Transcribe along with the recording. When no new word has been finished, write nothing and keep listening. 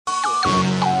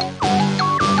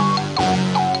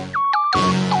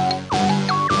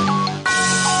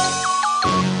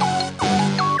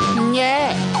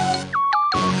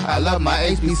love my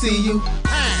HBCU.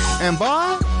 And boy,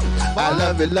 I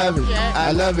love it, love it.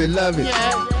 I love it, love it.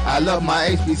 I love my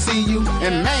HBCU.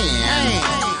 And man,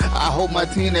 I hope my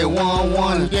team they won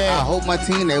one. I hope my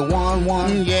team they won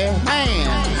one. Yeah, man.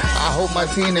 I hope my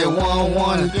team they won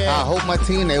one. I hope my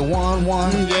team they won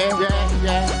one.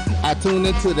 I tune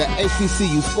into the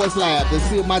HBCU Sports Lab to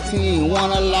see if my team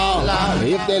won or lost.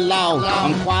 If they lost,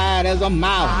 I'm quiet as a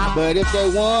mouse. But if they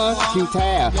won, keep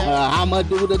tab. I'ma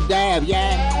do the dab,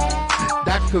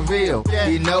 Dr. Cavil,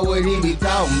 he know what he be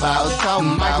talking about.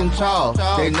 Mike and Charles,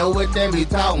 they know what they be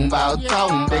talking about.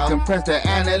 They compress the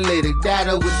analytic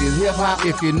data with this hip hop.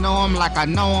 If you know them like I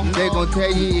know them, they gon'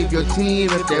 tell you if your team,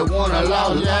 if they won or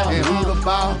lost, and who the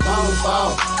ball.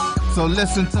 So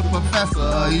listen to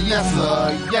Professor, yes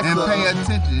sir, and pay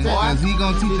attention, cause he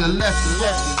gon' teach a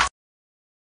lesson.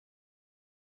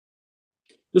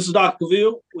 This is Dr.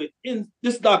 Cavil with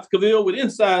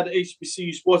Inside the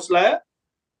HBCU Sports Lab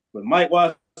with Mike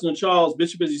Washington and Charles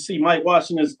Bishop. As you see, Mike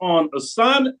Washington is on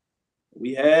assignment.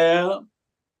 We have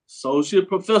Associate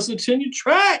Professor Tenure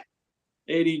Track,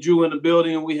 A.D. Drew in the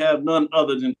building, and we have none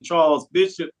other than Charles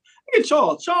Bishop. Look at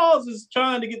Charles. Charles is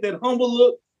trying to get that humble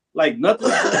look, like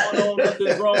nothing's going on,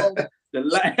 nothing's wrong. The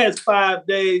last 5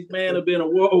 days, man, have been a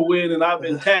whirlwind, and I've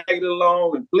been tagging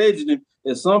along and pledging him,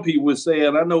 as some people would say.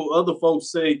 And I know other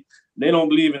folks say they don't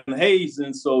believe in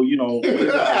hazing, so, you know, we have to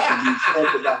be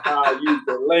careful about how I use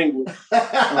the language.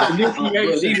 He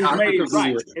was made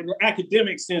right. In the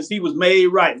academic sense, he was made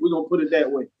right. We're going to put it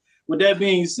that way. With that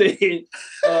being said, he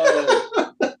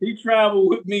traveled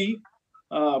with me,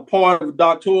 part of a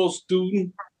doctoral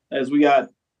student, as we got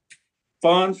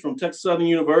funds from Texas Southern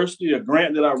University, a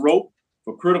grant that I wrote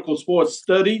for critical sports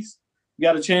studies.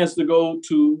 Got a chance to go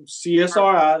to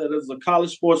CSRI, that is a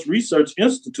College Sports Research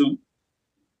Institute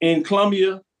in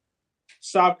Columbia,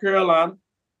 South Carolina,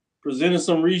 presented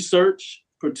some research.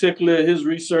 Particularly, his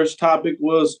research topic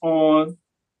was on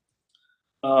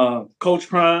Coach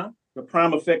Prime, the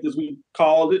Prime Effect, as we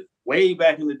called it, way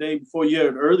back in the day before you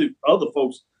heard other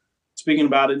folks speaking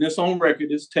about it. And it's on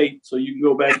record, it's taped, so you can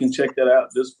go back and check that out.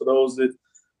 Just for those that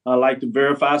like to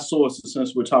verify sources,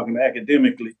 since we're talking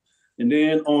academically. And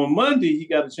then on Monday, he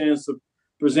got a chance to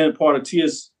present part of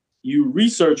TSU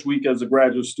Research Week as a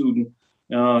graduate student.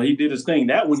 He did his thing.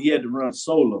 That one he had to run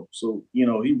solo. So, you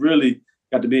know, he really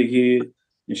got the big head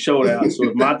and showed out. So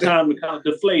it's my time to kind of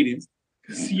deflate him,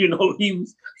 because, you know,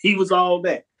 he was all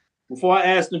that. Before I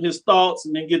ask him his thoughts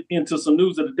and then get into some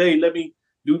news of the day, let me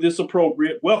do this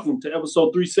appropriate. Welcome to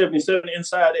episode 377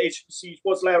 Inside the HBCU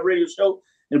Sports Lab radio show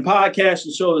and podcast,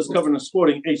 the show that's covering the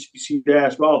sporting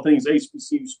HBCU for all things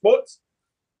HBCU sports.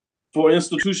 For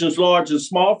institutions large and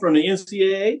small, from the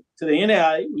NCAA to the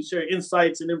NAIA, we share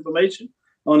insights and information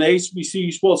on the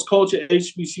HBCU sports culture,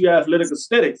 HBCU athletic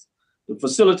aesthetics, to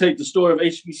facilitate the story of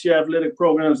HBCU athletic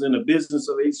programs and the business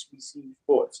of HBCU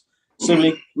sports.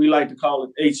 Simply, we like to call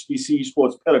it HBCU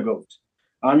sports pedagogy.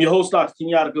 I'm your host, Dr.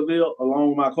 Kenyatta Cavil, along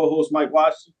with my co-host, Mike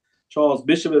Washington. Charles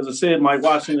Bishop, as I said, Mike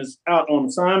Washington is out on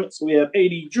assignment. So we have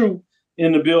A.D. Drew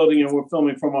in the building, and we're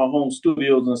filming from our home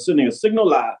studios and sending a signal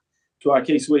live to our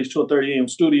KCOH 1230 AM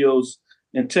studios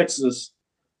in Texas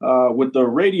with the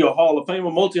Radio Hall of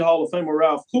Famer, multi-Hall of Famer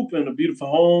Ralph Cooper in the beautiful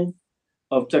home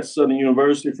of Texas Southern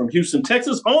University from Houston,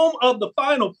 Texas, home of the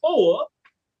Final Four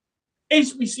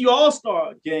HBCU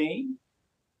All-Star game.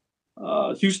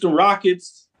 Houston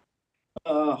Rockets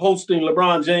hosting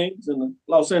LeBron James and the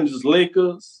Los Angeles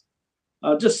Lakers.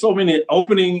 Just so many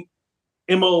opening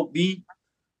MLB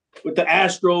with the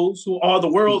Astros, who are the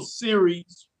World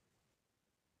Series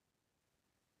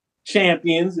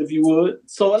champions, if you would.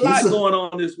 So a lot going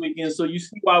on this weekend. So you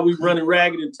see why we're running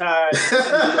ragged and tired.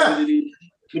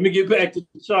 Let me get back to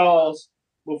Charles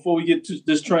before we get to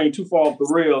this train too far off the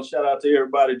rails. Shout out to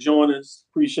everybody joining us.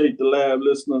 Appreciate the lab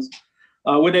listeners.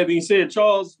 With that being said,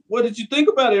 Charles, what did you think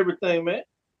about everything, man?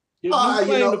 You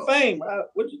claim to fame.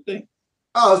 What did you think?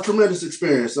 Oh, it's a tremendous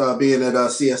experience being at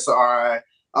CSRI.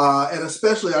 And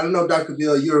especially, I don't know, Dr.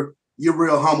 Cavil, you're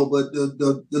real humble, but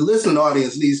the listening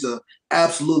audience needs to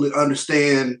absolutely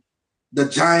understand the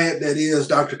giant that is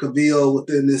Dr. Cavil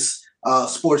within this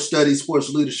sports studies, sports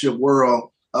leadership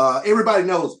world. Everybody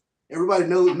knows him. Everybody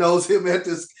knows him at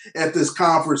this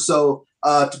conference. So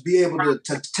to be able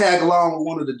to tag along with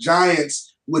one of the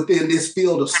giants within this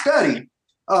field of study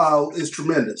is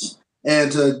tremendous.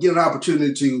 And to get an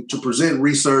opportunity to present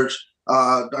research,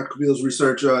 Dr. Cavil's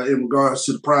research in regards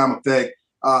to the Prime Effect,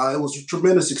 it was a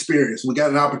tremendous experience. We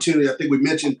got an opportunity, I think we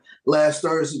mentioned last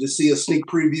Thursday, to see a sneak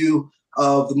preview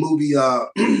of the movie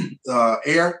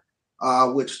Air,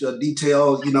 which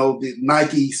detailed, the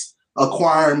Nike's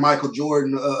acquiring Michael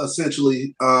Jordan,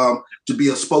 essentially to be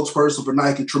a spokesperson for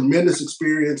Nike. Tremendous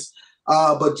experience,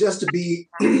 but just to be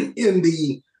in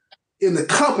the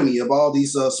company of all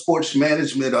these sports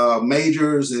management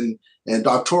majors and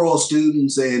doctoral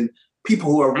students and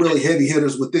people who are really heavy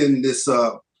hitters within this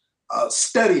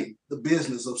studying the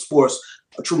business of sports,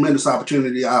 a tremendous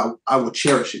opportunity. I would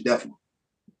cherish it, definitely.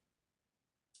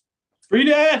 Free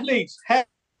the athletes.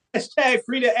 Hashtag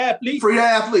free the athletes. Free the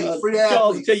athletes. Free the Charles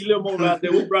athletes. Will tell you a little more about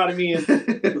that. We brought him in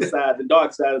the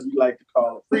dark side, as we like to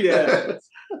call it. Free the athletes.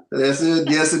 That's it.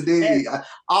 Yes, indeed.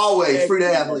 Always free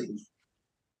the athletes.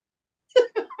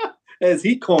 As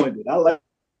he coined it. I like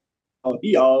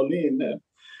he all in there.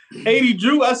 80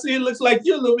 Drew, I see it looks like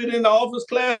you're a little bit in the office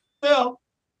class now,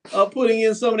 putting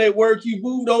in some of that work. You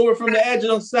moved over from the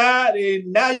adjunct side,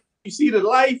 and now you see the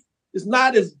life is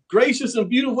not as gracious and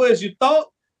beautiful as you thought.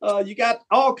 You got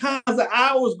all kinds of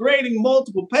hours grading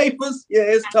multiple papers. Yeah,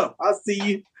 it's tough. I see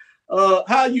you.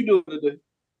 How you doing today?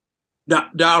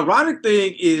 The ironic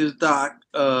thing is, Doc,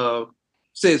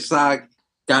 since I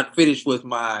got finished with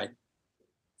my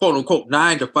quote unquote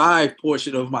 9 to 5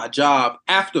 portion of my job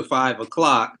after 5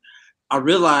 o'clock, I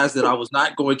realized that I was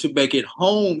not going to make it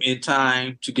home in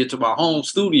time to get to my home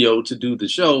studio to do the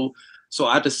show. So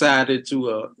I decided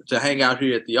to hang out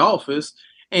here at the office.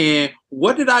 And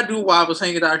what did I do while I was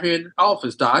hanging out here in the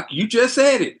office, Doc? You just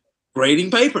said it,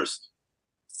 grading papers.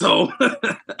 So,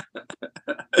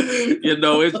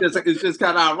 it's just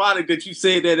kind of ironic that you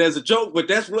said that as a joke, but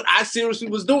that's what I seriously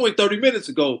was doing 30 minutes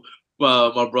ago,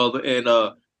 my brother.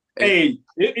 Hey,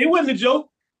 it wasn't a joke.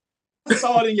 I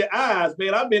saw it in your eyes,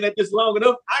 man. I've been at this long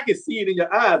enough. I can see it in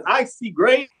your eyes. I see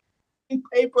grading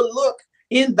paper look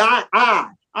in thy eye.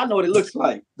 I know what it looks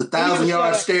like. The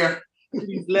 1,000-yard stare.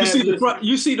 You see the frustration.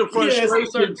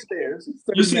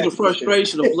 You see the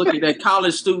frustration of looking at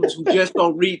college students who just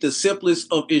don't read the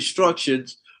simplest of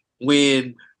instructions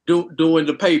when doing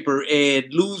the paper and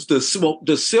lose the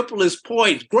simplest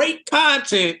points. Great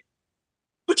content,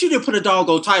 but you didn't put a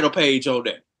doggone title page on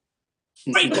there.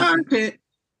 Great content,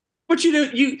 but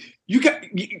you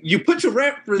put your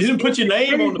reference. You didn't put your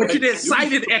name on the but paper. You didn't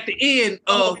cite it at the end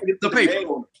of the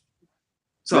paper.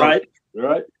 So, right.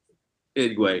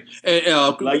 Anyway,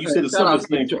 and, like you said, the simplest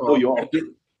thing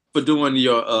for doing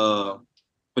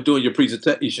your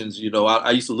presentations.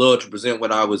 I used to love to present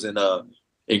when I was in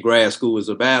grad school as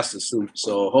a master's student.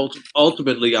 So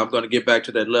ultimately, I'm going to get back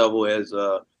to that level as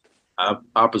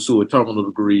I pursue a terminal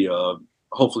degree.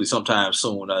 Hopefully, sometime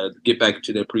soon, get back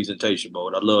into that presentation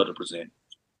mode. I love to present.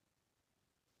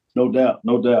 No doubt.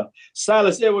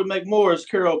 Silas Edward McMorris,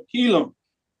 Carol Keelam.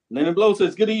 Lennon Blow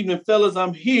says, good evening, fellas.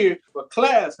 I'm here for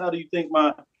class. How do you think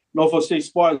my Norfolk State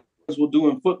Spartans will do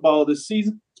in football this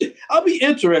season? I'll be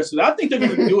interested. I think they're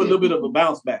going to do a little bit of a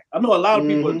bounce back. I know a lot of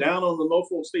people are down on the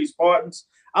Norfolk State Spartans.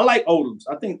 I like Odoms.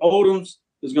 I think Odoms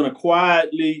is going to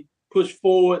quietly push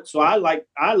forward. So I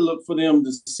look for them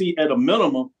to see at a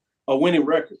minimum a winning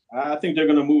record. I think they're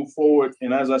going to move forward.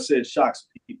 And as I said, shocks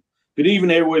people. Good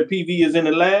evening, everywhere. PV is in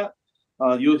the lab.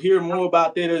 You'll hear more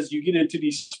about that as you get into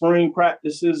these spring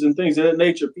practices and things of that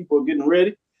nature. People are getting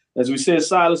ready. As we said,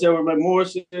 Silas Edward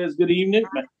McMorris says, good evening.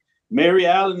 Mary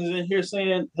Allen is in here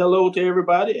saying hello to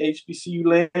everybody. HBCU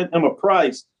land. Emma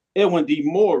Price, Edwin D.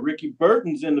 Moore, Ricky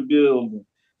Burton's in the building.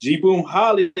 G. Boom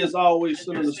Holly is always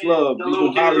sending us love. G.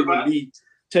 Boom Holly will be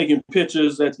taking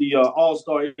pictures at the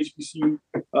All-Star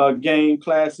HBCU game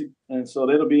classic. And so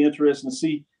that'll be interesting to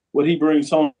see what he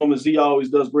brings home, as he always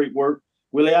does great work.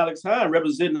 Willie Alex Hine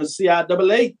representing the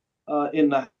CIAA in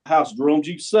the house. Jerome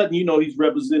G. Sutton, he's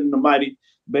representing the mighty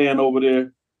band over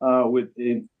there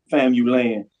in FAMU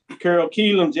land. Carol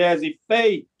Keelam, Jazzy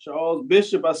Faye, Charles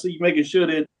Bishop, I see you making sure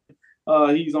that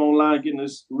he's online getting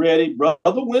us ready. Brother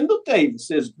Wendell Davis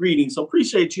says greetings. So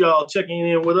appreciate you all checking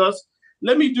in with us.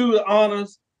 Let me do the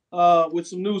honors with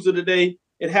some news of the day.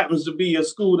 It happens to be a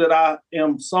school that I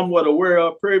am somewhat aware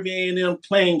of. Prairie View A&M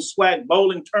claims SWAC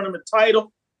bowling tournament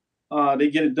title. They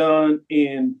get it done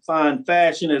in fine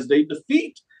fashion as they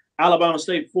defeat Alabama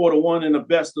State 4-1 in the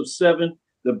best of 7,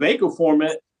 the Baker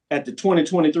format at the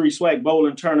 2023 SWAC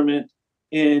bowling tournament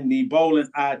in the bowling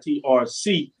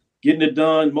ITRC. Getting it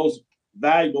done, most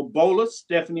valuable bowler,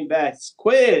 Stephanie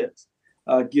Vasquez,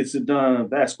 gets it done.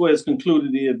 Vasquez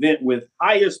concluded the event with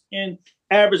highest in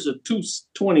average of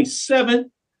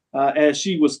 227, as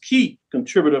she was key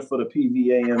contributor for the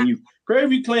PVAMU. Prairie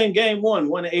View claimed game 1,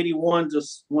 181 to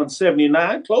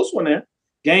 179. Close one there.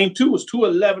 Game 2 was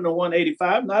 211 to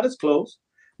 185. Not as close.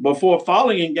 Before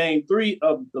falling in game 3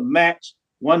 of the match,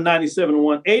 197 to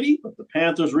 180. But the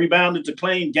Panthers rebounded to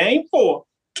claim game 4,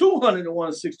 200 to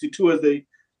 162 as they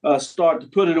start to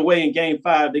put it away in Game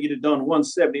 5. They get it done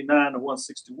 179 to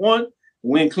 161.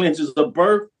 Win clinches a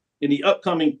berth in the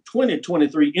upcoming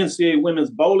 2023 NCAA Women's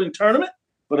Bowling Tournament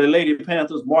for the Lady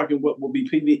Panthers, marking what will be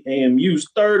PVAMU's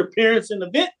third appearance in the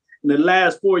event in the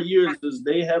last 4 years as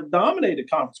they have dominated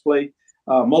conference play.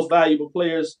 Most valuable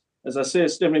players, as I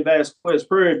said, Stephanie Vasquez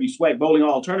Prairie View SWAC Bowling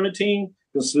All-Tournament team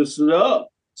consisted of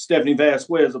Stephanie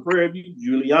Vasquez of Prairie View,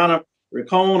 Juliana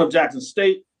Riccone of Jackson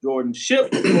State, Jordan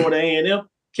Ship of Florida A&M,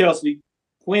 Kelsey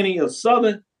Quinney of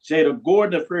Southern, Jada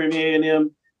Gordon of Prairie View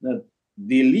A&M,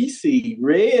 Delisi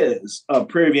Reyes of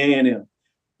Prairie View A&M.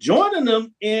 Joining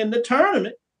them in the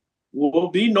tournament will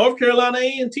be North Carolina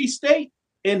A&T State,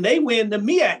 and they win the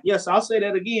MEAC. Yes, I'll say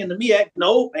that again, the MEAC.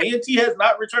 No, A&T has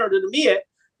not returned to the MEAC.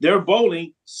 Their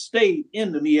bowling stayed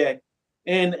in the MEAC,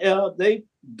 and they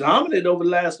dominated over the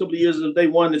last couple of years as they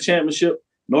won the championship.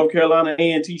 North Carolina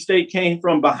A&T State came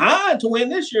from behind to win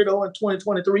this year, though, in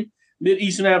 2023.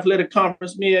 Mid-Eastern Athletic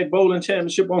Conference MEAC Bowling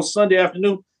Championship on Sunday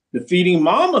afternoon, defeating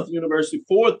Monmouth University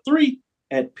 4-3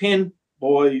 at Penn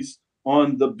Boys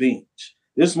on the Bench.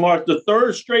 This marks the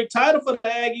third straight title for the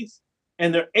Aggies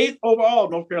and their 8th overall.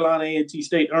 North Carolina A&T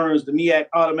State earns the MEAC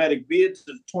automatic bid to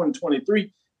the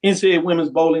 2023 NCAA Women's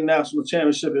Bowling National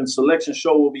Championship, and selection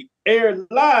show will be aired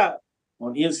live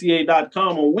on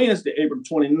NCAA.com on Wednesday, April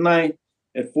 29th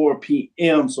at 4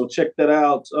 p.m. So check that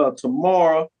out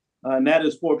tomorrow, and that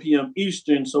is 4 p.m.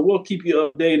 Eastern. So we'll keep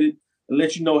you updated and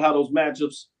let you know how those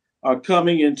matchups are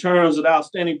coming. In terms of the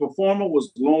outstanding performer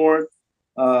was Lauren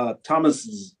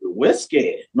Thomas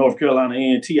Westgate, North Carolina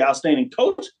A&T. Outstanding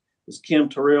coach was Kim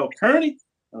Terrell Kearney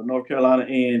of North Carolina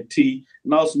A&T,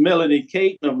 and also Melanie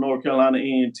Caton of North Carolina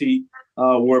A&T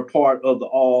were part of the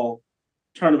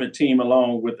all-tournament team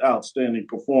along with outstanding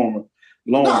performer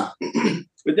Lauren.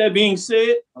 With that being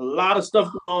said, a lot of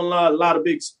stuff going on, a lot of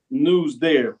big news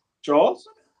there. Charles?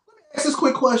 Ask this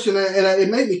quick question, and it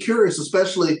made me curious,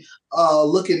 especially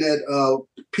looking at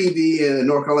PV and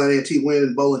North Carolina A&T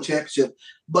winning bowling championship.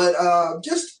 But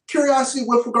just curiosity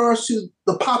with regards to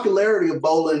the popularity of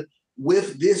bowling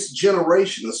with this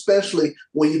generation, especially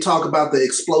when you talk about the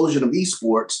explosion of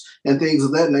esports and things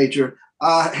of that nature.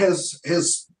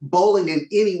 Has bowling in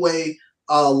any way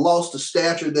lost the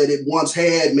stature that it once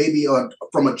had, maybe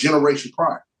from a generation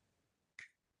prior?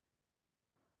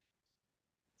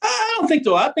 I don't think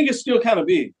so. I think it's still kind of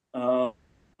big,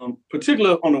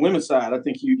 particularly on the women's side. I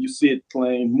think you see it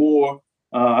playing more.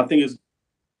 I think it's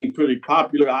pretty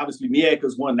popular. Obviously, MEAC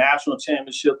has won national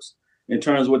championships in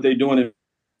terms of what they're doing in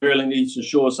Maryland Eastern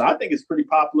Shore. So I think it's pretty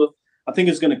popular. I think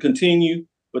it's going to continue.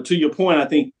 But to your point, I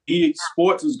think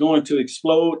esports is going to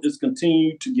explode. It's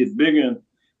continue to get bigger and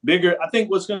bigger. I think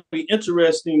what's going to be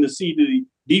interesting to see the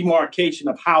demarcation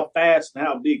of how fast and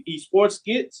how big esports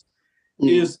gets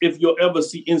is if you'll ever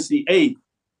see NCAA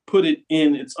put it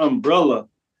in its umbrella.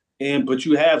 But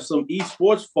you have some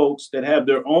esports folks that have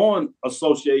their own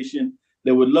association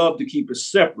that would love to keep it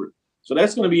separate. So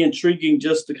that's going to be intriguing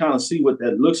just to kind of see what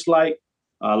that looks like.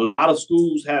 A lot of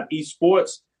schools have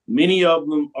esports. Many of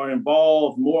them are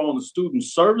involved more on the student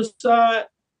service side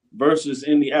versus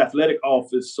in the athletic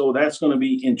office. So that's going to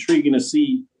be intriguing to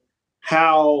see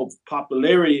how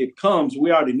popularity it comes.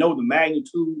 We already know the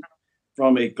magnitude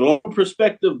from a global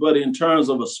perspective, but in terms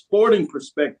of a sporting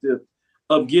perspective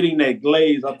of getting that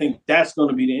glaze, I think that's going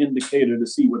to be the indicator to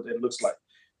see what that looks like.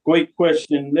 Great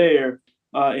question there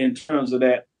in terms of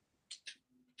that.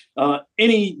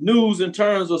 Any news in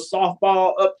terms of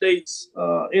softball updates?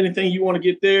 Anything you want to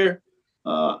get there?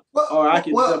 Or I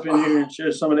can jump in here and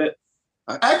share some of that.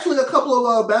 Actually, a couple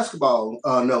of basketball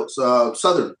notes.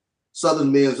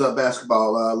 Southern men's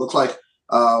basketball. Looks like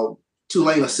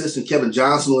Tulane assistant Kevin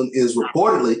Johnson is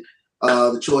reportedly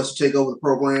the choice to take over the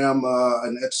program,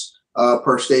 and that's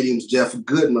per Stadium's Jeff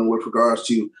Goodman with regards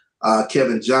to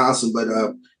Kevin Johnson. But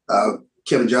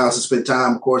Kevin Johnson spent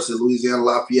time, of course, at Louisiana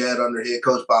Lafayette under head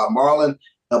coach Bob Marlin,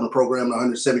 helping the program to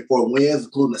 174 wins,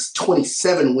 including a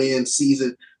 27-win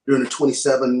season during the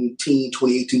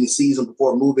 2017-2018 season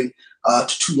before moving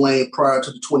to Tulane prior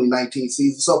to the 2019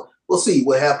 season. So we'll see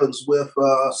what happens with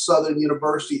Southern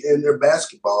University and their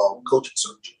basketball coaching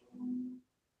search.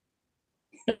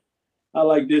 I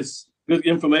like this. Good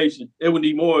information. Edwin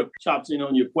D. Moore chops in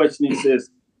on your question. He says,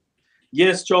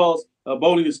 yes, Charles,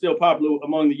 bowling is still popular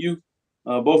among the youth.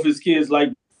 Both his kids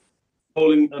like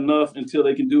bowling enough until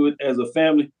they can do it as a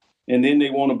family, and then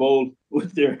they want to bowl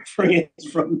with their friends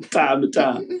from time to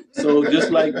time. So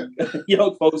just like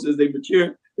young folks, as they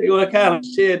mature, they're going to kind of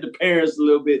shed the parents a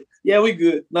little bit. Yeah, we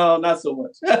good. No, not so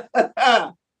much.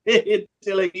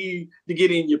 Until they need to get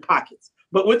in your pockets.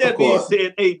 But with that being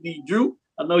said, A.D. Drew,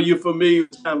 I know you're familiar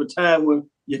with time when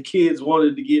your kids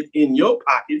wanted to get in your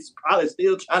pockets, probably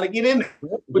still trying to get in there.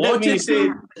 But that being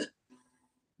said,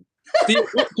 still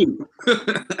want to.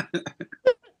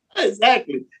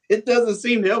 exactly. It doesn't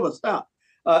seem to ever stop.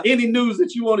 Any news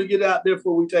that you want to get out there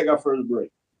before we take our first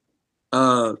break?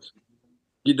 FAMU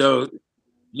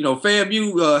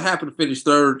happened to finish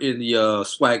third in the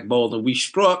SWAC Bowl, and we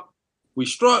struck,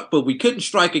 but we couldn't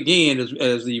strike again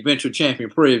as the eventual champion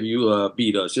Prairie View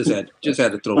beat us. Just had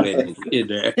to throw that in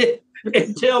there.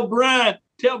 And tell Brian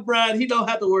he don't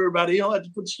have to worry about it. He don't have to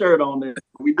put the shirt on there.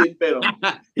 We didn't bet on it.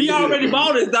 He already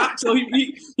bought it, Doc, so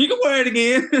he can wear it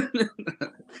again.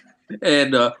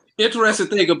 And interesting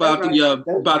thing about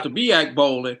the BAC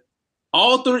bowling,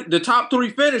 the top three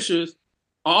finishers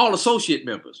are all associate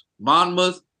members: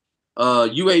 Monmouth,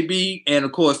 UAB, and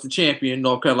of course the champion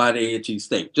North Carolina A&T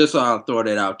State. Just so I'll throw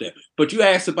that out there. But you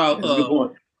asked about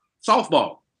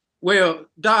softball. Well,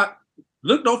 Doc,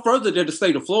 look no further than the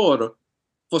state of Florida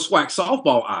for SWAC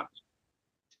softball honors,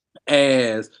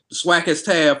 as the SWAC has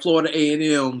tabbed Florida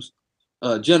A&M's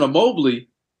Jenna Mobley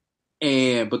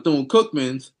and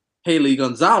Bethune-Cookman's Haley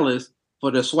Gonzalez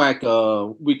for the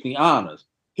SWAC weekly honors.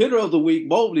 Hitter of the week,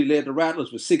 Mobley led the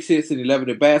Rattlers with 6 hits and 11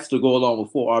 at-bats to go along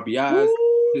with 4 RBIs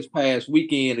this past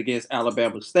weekend against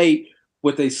Alabama State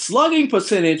with a slugging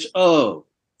percentage of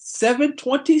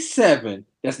 .727.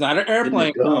 That's not an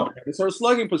airplane count. It's her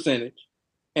slugging percentage.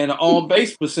 And an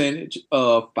on-base percentage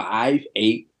of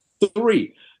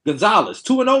 .583. Gonzalez,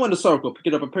 2-0 in the circle,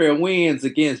 picking up a pair of wins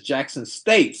against Jackson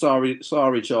State. Sorry,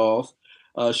 Charles.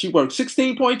 She worked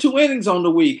 16.2 innings on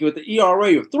the week with the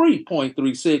ERA of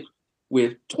 3.36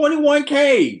 with 21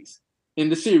 Ks in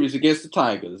the series against the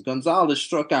Tigers. Gonzalez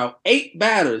struck out 8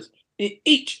 batters in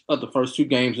each of the first 2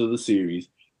 games of the series,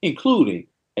 including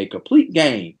a complete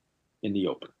game in the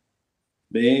opener.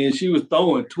 Man, she was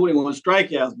throwing 21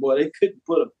 strikeouts, boy. They couldn't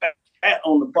put a bat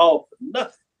on the ball for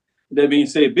nothing. That being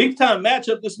said, big-time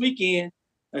matchup this weekend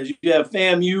as you have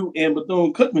FAMU and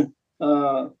Bethune-Cookman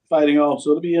fighting off. So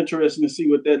it'll be interesting to see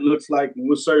what that looks like, and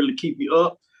we'll certainly keep you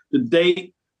up to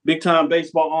date. Big-time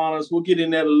baseball honors. We'll get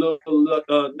in that a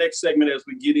little next segment as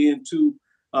we get into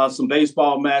some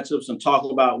baseball matchups and talk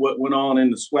about what went on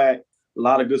in the SWAC. A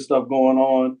lot of good stuff going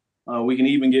on. We can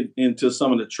even get into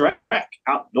some of the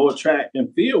outdoor track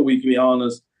and field weekly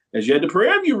honors as you had the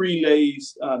Prairie View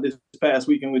relays this past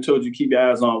weekend. We told you to keep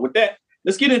your eyes on. With that,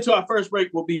 let's get into our first break.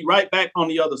 We'll be right back on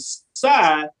the other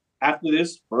side after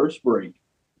this first break.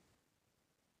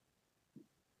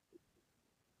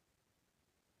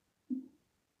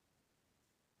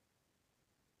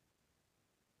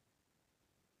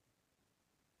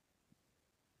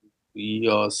 We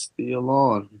are still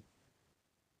on.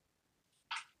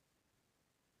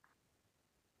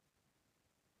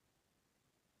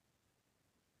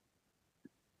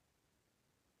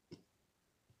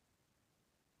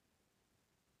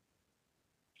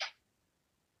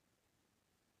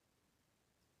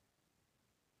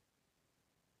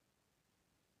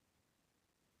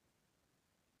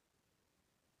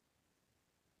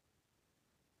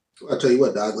 I'll tell you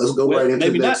what, Doc, let's go right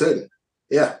into the next segment.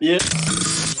 Yeah.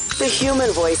 The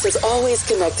human voice has always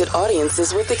connected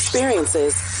audiences with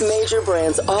experiences. Major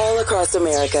brands all across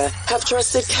America have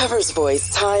trusted Kever's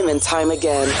voice time and time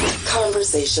again.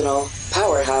 Conversational,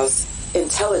 powerhouse,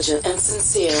 intelligent, and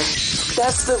sincere.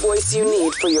 That's the voice you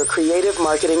need for your creative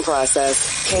marketing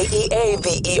process.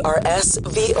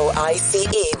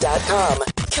 KeaversVoice.com.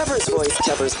 Kever's Voice,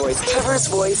 Kever's Voice,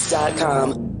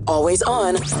 KeversVoice.com. Always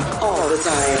on, all the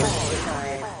time.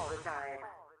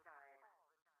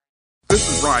 This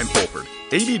is Ryan Fulford.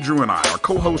 AD Drew and I are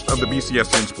co-hosts of the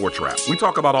BCSN Sports Wrap. We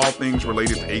talk about all things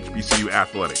related to HBCU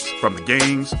athletics. From the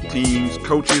games, teams,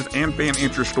 coaches, and fan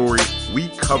interest stories, we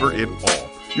cover it all.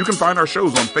 You can find our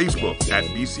shows on Facebook at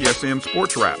BCSN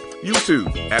Sports Wrap,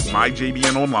 YouTube at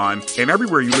MyJBN Online, and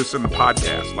everywhere you listen to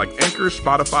podcasts like Anchor,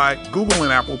 Spotify, Google,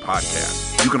 and Apple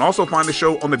Podcasts. You can also find the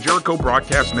show on the Jericho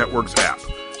Broadcast Network's app.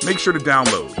 Make sure to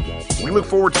download. We look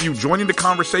forward to you joining the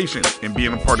conversation and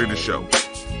being a part of the show.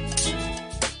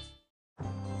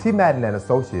 T. Madden &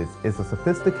 Associates is a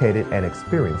sophisticated and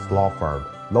experienced law firm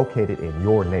located in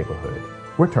your neighborhood.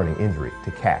 We're turning injury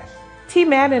to cash. T.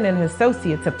 Madden &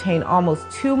 Associates obtained almost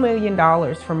 $2 million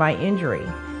for my injury.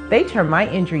 They turned my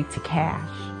injury to cash.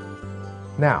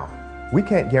 Now, we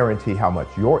can't guarantee how much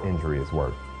your injury is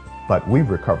worth, but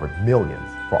we've recovered millions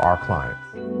for our clients.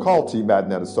 Call T.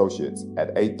 Madden & Associates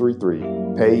at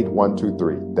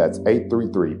 833-PAID-123. That's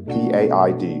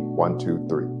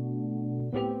 833-PAID-123.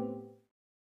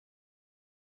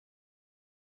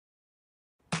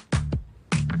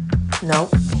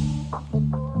 Nope.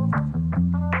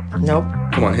 Nope.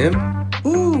 Come on, him?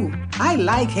 Ooh, I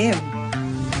like him.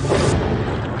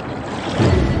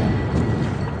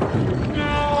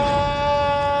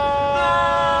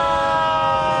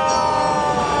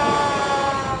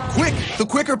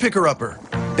 Quicker Picker-Upper.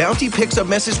 Bounty picks up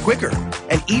messes quicker,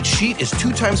 and each sheet is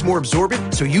 2 times more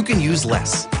absorbent so you can use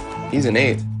less. He's an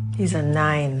 8. He's a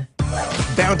 9.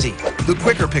 Bounty, the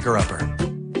Quicker Picker-Upper.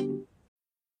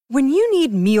 When you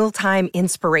need mealtime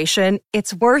inspiration,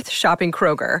 it's worth shopping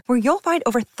Kroger, where you'll find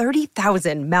over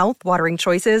 30,000 mouth-watering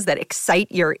choices that excite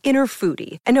your inner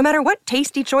foodie. And no matter what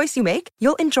tasty choice you make,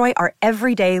 you'll enjoy our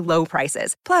everyday low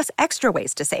prices, plus extra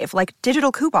ways to save, like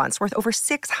digital coupons worth over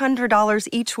 $600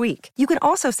 each week. You can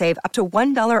also save up to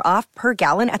 $1 off per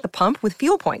gallon at the pump with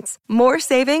fuel points. More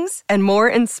savings and more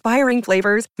inspiring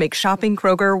flavors make shopping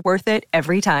Kroger worth it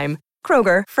every time.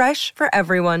 Kroger, fresh for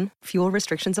everyone. Fuel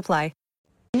restrictions apply.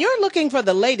 When you're looking for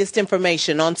the latest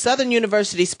information on Southern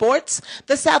University sports,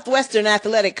 the Southwestern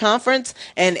Athletic Conference,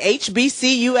 and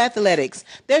HBCU athletics,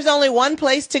 there's only one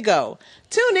place to go.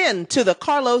 Tune in to the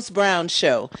Carlos Brown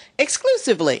Show,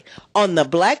 exclusively on the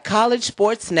Black College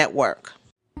Sports Network.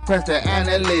 Press the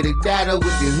analytic data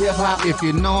with your hip-hop. If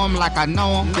you know them like I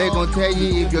know them, they gon' tell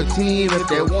you if your team, if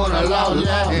they want to lose,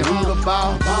 and who the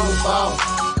ball.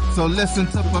 So listen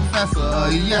to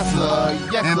Professor, yes sir,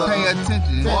 and pay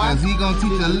attention, cause he gonna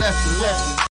teach a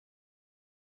lesson.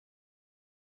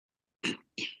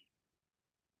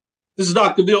 This is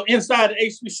Dr. Bill inside the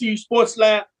HBCU Sports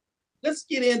Lab. Let's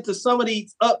get into some of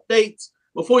these updates.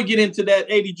 Before we get into that,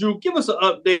 AD Drew, give us an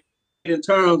update in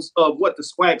terms of what the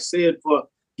SWAC said for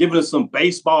giving us some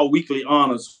baseball weekly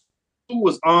honors. Who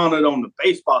was honored on the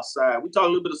baseball side? We talked a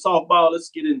little bit of softball. Let's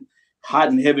get in hot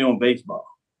and heavy on baseball.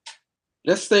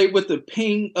 Let's stay with the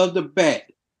ping of the bat.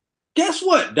 Guess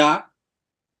what, Doc?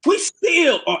 We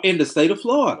still are in the state of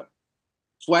Florida.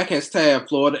 SWAC has tabbed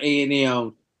Florida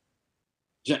A&M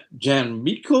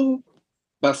Gianmico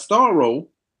Bastaro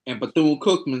and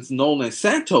Bethune-Cookman's Nolan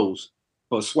Santos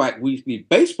for SWAC Weekly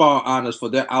Baseball honors for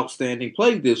their outstanding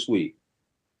play this week.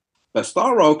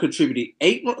 Bastaro contributed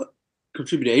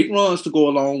eight runs to go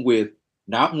along with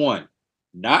not 1,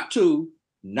 not 2,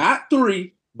 not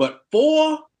 3, but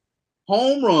 4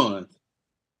 home runs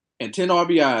and 10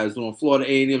 RBIs during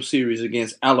Florida A&M series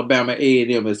against Alabama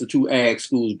A&M as the two ag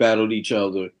schools battled each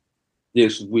other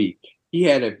this week. He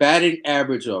had a batting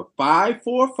average of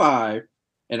 .545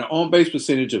 and an on-base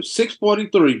percentage of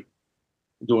 .643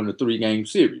 during the 3-game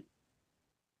series.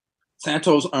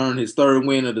 Santos earned his 3rd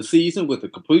win of the season with a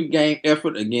complete game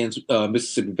effort against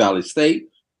Mississippi Valley State.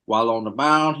 While on the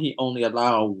mound, he only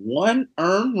allowed 1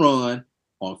 earned run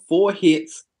on 4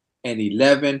 hits and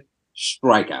 11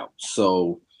 strikeouts.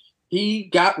 So he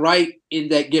got right in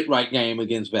that get-right game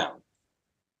against Valley.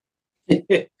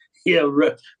 Yeah,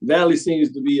 Valley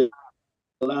seems to be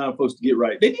allowing folks to get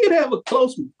right. They did have a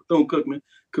close Bethune-Cookman.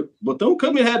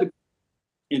 Bethune-Cookman had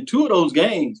in 2 of those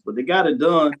games, but they got it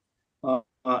done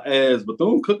as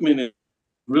Bethune-Cookman is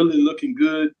really looking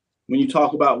good. When you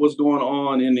talk about what's going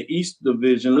on in the East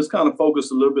Division, let's kind of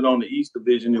focus a little bit on the East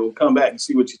Division. We'll come back and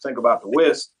see what you think about the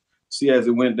West, see as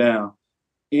it went down.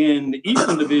 In the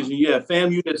Eastern Division, you have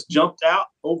FAMU that's jumped out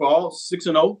overall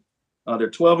 6-0. They're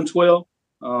 12-12.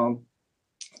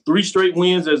 3 straight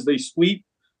wins as they sweep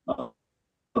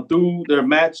through their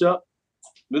matchup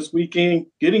this weekend,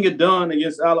 getting it done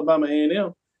against Alabama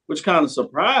A&M, which kind of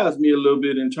surprised me a little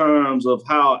bit in terms of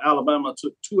how Alabama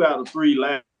took 2 out of 3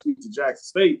 last week to Jackson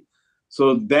State.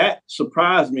 So that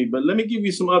surprised me. But let me give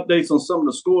you some updates on some of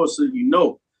the scores so you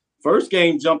know. First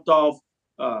game jumped off,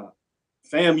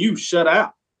 FAMU shut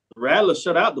out. The Rattlers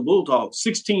shut out the Bulldogs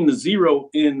 16-0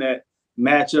 in that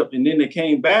matchup. And then they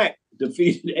came back,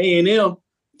 defeated A&M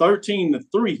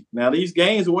 13-3. Now, these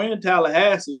games were in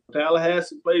Tallahassee.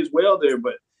 Tallahassee plays well there,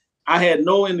 but I had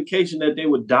no indication that they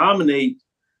would dominate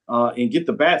and get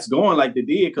the bats going like they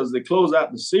did because they closed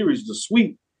out the series, the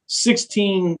sweep,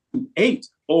 16-8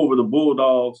 over the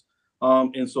Bulldogs.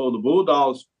 And so the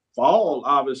Bulldogs fall,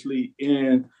 obviously,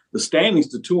 in the standings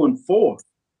to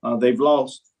 2-4. They've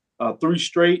lost 3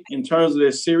 straight in terms of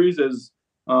their series as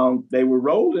they were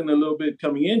rolling a little bit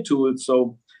coming into it.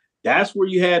 So that's where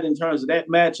you had in terms of that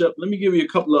matchup. Let me give you a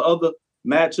couple of other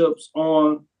matchups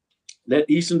on that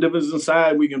Eastern Division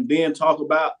side. We can then talk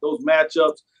about those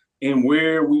matchups and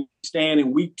where we stand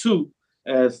in week 2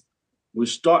 as we're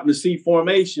starting to see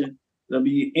formation. It'll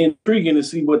be intriguing to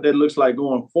see what that looks like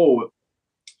going forward.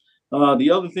 The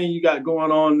other thing you got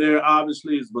going on there,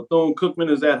 obviously, is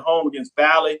Bethune-Cookman is at home against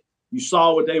Valley. You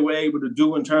saw what they were able to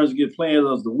do in terms of get players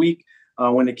of the week.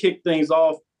 When they kicked things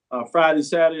off, Friday,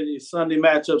 Saturday, Sunday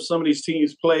matchups, some of these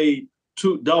teams played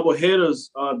 2 double headers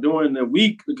during the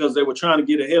week because they were trying to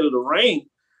get ahead of the rain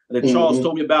that Charles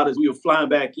told me about as we were flying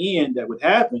back in that would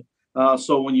happen.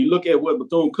 So when you look at what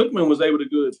Bethune-Cookman was able to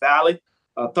do at Valley,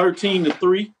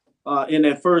 13-3 in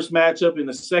that first matchup. In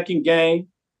the second game,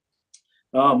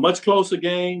 Much closer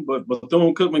game, but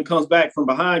Bethune-Cookman comes back from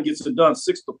behind, gets it done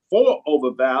 6-4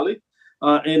 over Valley.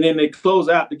 And then they close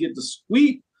out to get the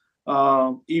sweep,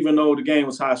 even though the game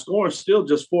was high scoring, still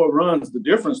just 4 runs. The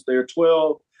difference there,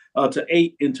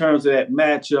 12-8 in terms of that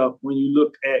matchup when you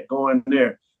look at going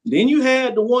there. Then you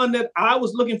had the one that I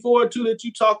was looking forward to that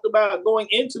you talked about going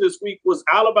into this week was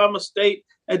Alabama State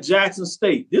at Jackson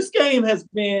State. This game has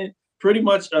been pretty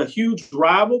much a huge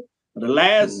rival. The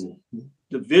last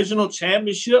divisional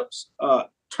championships,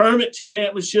 tournament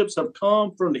championships have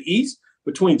come from the East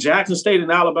between Jackson State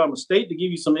and Alabama State, to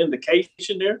give you some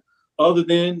indication there, other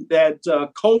than that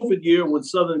COVID year when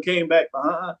Southern came back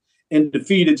behind and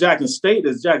defeated Jackson State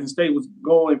as Jackson State was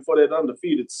going for that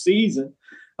undefeated season.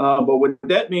 But with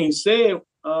that being said,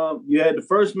 you had the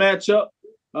first matchup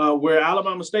where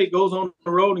Alabama State goes on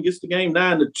the road and gets the game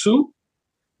 9-2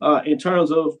 in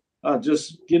terms of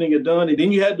just getting it done. And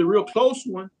then you had the real close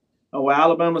one where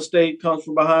Alabama State comes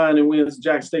from behind and wins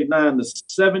Jackson State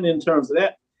 9-7 in terms of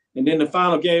that. And then the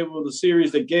final game of the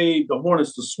series that gave the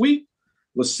Hornets the sweep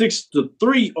was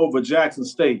 6-3 over Jackson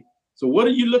State. So what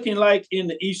are you looking like in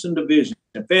the Eastern Division?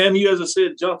 And FAMU, as I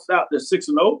said, jumps out there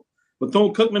 6-0.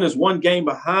 Bethune-Cookman is 1 game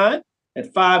behind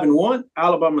at 5-1.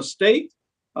 Alabama State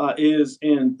is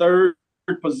in third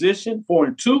position,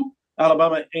 4-2.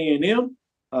 Alabama A&M,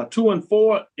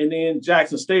 2-4. And then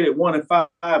Jackson State at 1-5.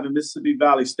 And Mississippi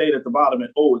Valley State at the bottom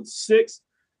at 0-6.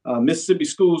 Mississippi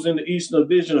schools in the Eastern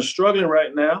Division are struggling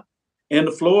right now. And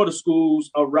the Florida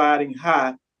schools are riding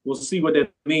high. We'll see what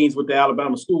that means with the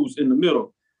Alabama schools in the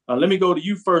middle. Let me go to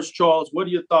you first, Charles. What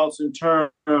are your thoughts in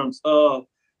terms of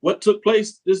what took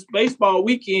place this baseball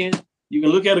weekend? You can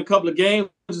look at a couple of games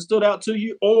that stood out to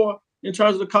you, or in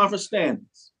terms of the conference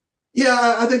standings.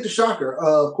 Yeah, I think the shocker,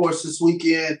 of course, this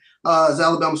weekend is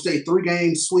Alabama State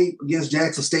 3-game sweep against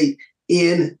Jackson State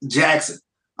in Jackson,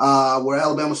 where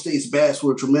Alabama State's bats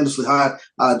were tremendously hot.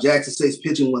 Jackson State's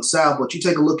pitching went south. But you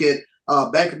take a look at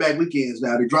back-to-back weekends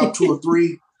now. They dropped 2 or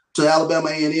 3 to Alabama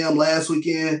A&M last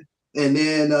weekend, and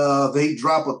then they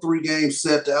drop a 3-game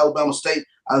set to Alabama State.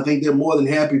 I think they're more than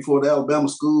happy for the Alabama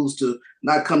schools to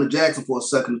not come to Jackson for a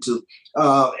second or two.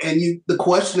 And the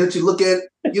question that you look at,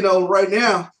 right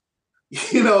now,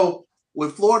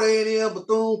 with Florida A&M,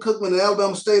 Bethune-Cookman, and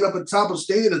Alabama State up at the top of the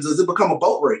standings, does it become a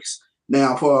boat race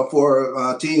now for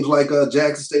teams like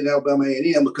Jackson State and Alabama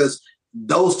A&M, because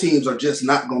those teams are just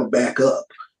not going to back up.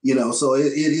 So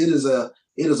it is a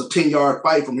 10-yard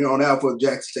fight from here on out for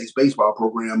Jackson State's baseball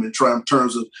program in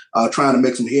terms of trying to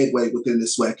make some headway within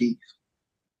this SWAC East.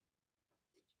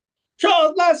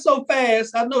 Charles, not so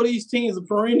fast. I know these teams are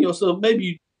perennial, so maybe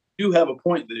you do have a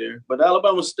point there. But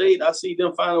Alabama State, I see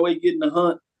them find a way getting the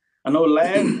hunt. I know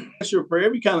last year,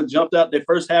 Prairie kind of jumped out their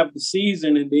first half of the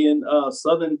season, and then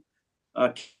Southern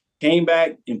came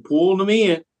back and pulled them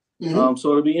in. Mm-hmm.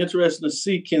 So it'll be interesting to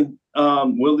see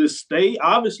will this stay?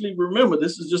 Obviously, remember,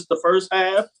 this is just the first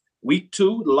half, week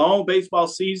 2, the long baseball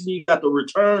season. You got the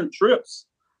return trips.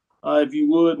 If you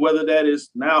would, whether that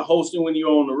is now hosting when you're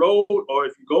on the road or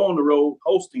if you go on the road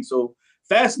hosting. So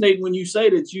fascinating when you say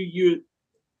that you're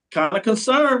kind of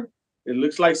concerned. It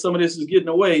looks like some of this is getting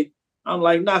away. I'm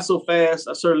like, not so fast.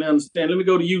 I certainly understand. Let me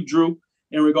go to you, Drew,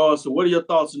 in regards to what are your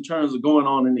thoughts in terms of going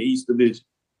on in the East Division?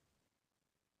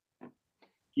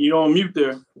 You're on mute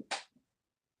there.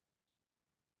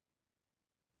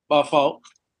 My fault.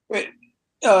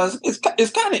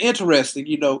 It's kind of interesting.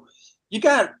 You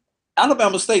got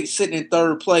Alabama State sitting in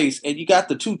third place, and you got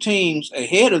the 2 teams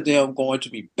ahead of them going to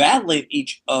be battling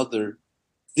each other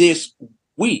this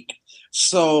week.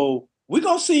 So we're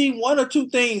going to see 1 or 2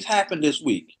 things happen this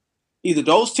week. Either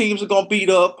those teams are going to beat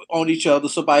up on each other,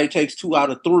 somebody takes 2 out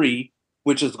of 3,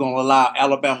 which is going to allow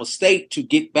Alabama State to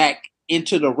get back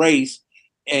into the race.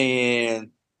 And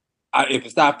if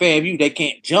it's not FAMU, they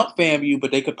can't jump FAMU,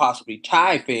 but they could possibly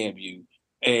tie FAMU.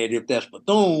 And if that's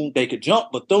Bethune, they could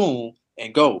jump Bethune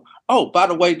and go. Oh, by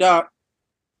the way, Doc,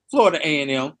 Florida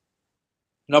A&M,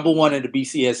 number 1 in the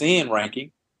BCSN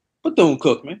ranking.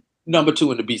 Bethune-Cookman, number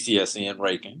 2 in the BCSN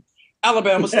ranking.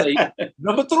 Alabama State,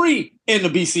 number 3 in the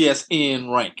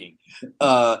BCSN ranking.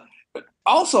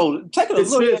 Also, taking a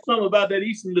look. It says something about that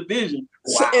Eastern Division.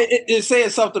 Wow. It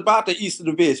says something about the Eastern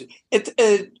Division.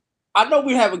 I know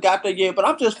we haven't got there yet, but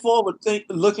I'm just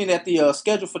looking at the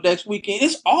schedule for next weekend.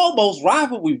 It's almost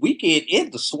rivalry weekend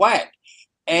in the SWAC,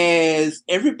 as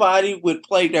everybody would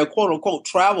play their quote-unquote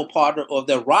travel partner or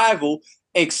their rival,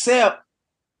 except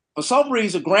for some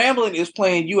reason Grambling is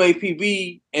playing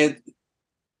UAPB, and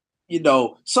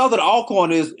Southern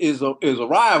Alcorn is a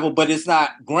rival, but it's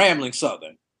not Grambling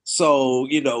Southern. So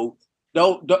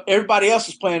everybody else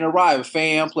is playing a rival.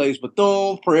 FAM plays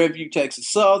Bethune, Prairie View,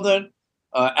 Texas Southern.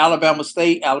 Alabama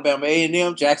State, Alabama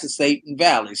A&M, Jackson State, and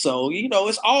Valley. So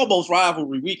it's almost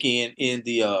rivalry weekend in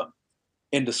the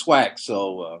SWAC.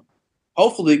 So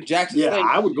hopefully Jackson State. Yeah,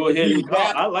 I would go ahead and call.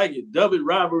 I like it. Double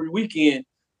rivalry weekend.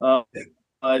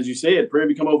 As you said, Prairie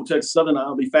View come over to Texas Southern.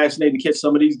 I'll be fascinated to catch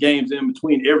some of these games in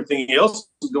between everything else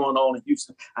is going on in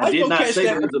Houston. I did not say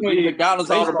that between the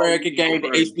McDonald's All-American game, the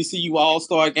HBCU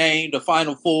All-Star game, the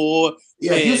Final Four.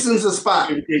 Yeah, Houston's a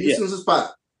spot. Houston's a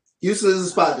spot. Houston is a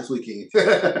spot this weekend.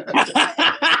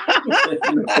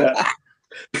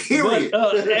 Period.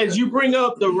 But, as you bring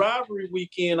up the rivalry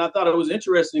weekend, I thought it was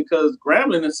interesting because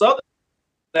Grambling and Southern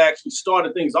actually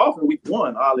started things off in week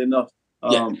one, oddly enough,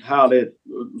 how that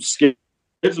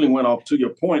scheduling went off, to your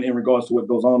point, in regards to what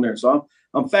goes on there. So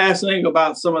I'm fascinated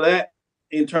about some of that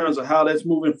in terms of how that's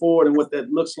moving forward and what that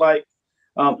looks like.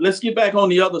 Let's get back on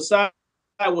the other side.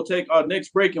 We'll take our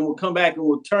next break and we'll come back and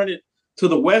we'll turn it to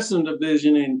the Western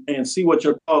Division and see what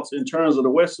your thoughts in terms of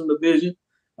the Western Division.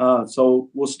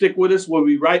 So we'll stick with us. We'll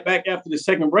be right back after the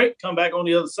second break, come back on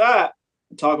the other side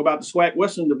and talk about the SWAC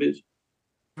Western Division.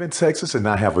 In Texas, and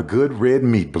I have a good red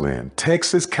meat blend.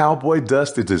 Texas Cowboy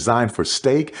Dust is designed for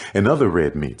steak and other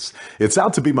red meats. It's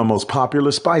out to be my most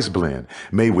popular spice blend,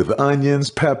 made with onions,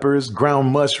 peppers,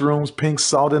 ground mushrooms, pink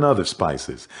salt, and other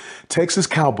spices. Texas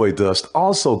Cowboy Dust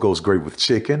also goes great with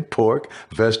chicken, pork,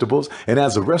 vegetables, and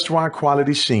adds a restaurant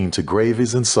quality sheen to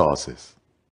gravies and sauces.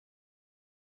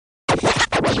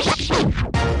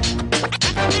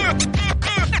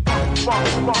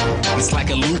 It's like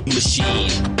a loop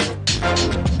machine.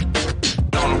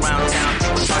 All around town,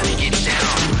 people trying to get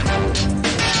down.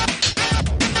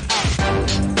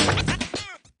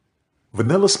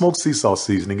 Vanilla smoked sea salt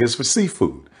seasoning is for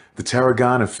seafood. The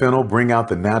tarragon and fennel bring out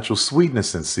the natural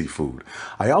sweetness in seafood.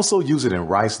 I also use it in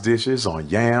rice dishes, on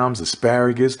yams,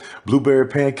 asparagus, blueberry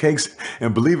pancakes,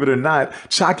 and believe it or not,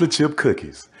 chocolate chip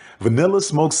cookies. Vanilla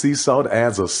smoked sea salt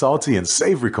adds a salty and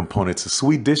savory component to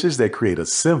sweet dishes that create a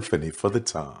symphony for the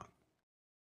tongue.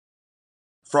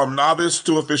 From novice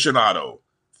to aficionado,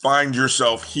 find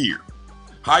yourself here.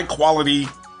 High quality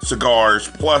cigars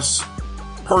plus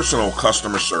personal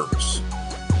customer service.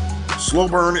 Slow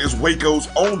Burn is Waco's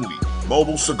only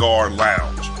mobile cigar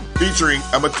lounge, featuring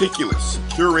a meticulous,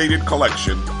 curated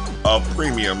collection of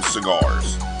premium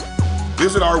cigars.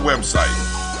 Visit our website,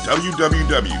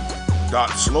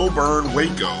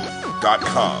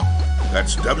 www.slowburnwaco.com.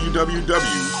 That's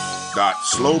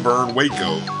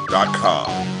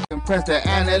www.slowburnwaco.com. Press the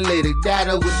analytic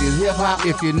data with your hip hop.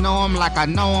 If you know them like I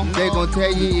know them, they gon'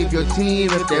 tell you if your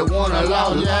team, if they wanna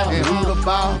lose, and who the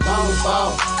ball.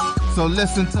 So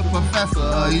listen to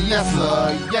Professor, yes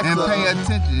sir, and pay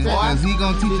attention, cause he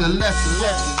gon' teach a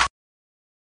lesson.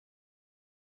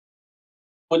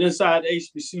 But inside the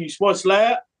HBCU Sports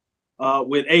Lab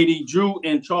with AD Drew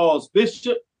and Charles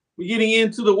Bishop, we're getting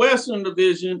into the Western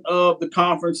Division of the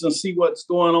conference and see what's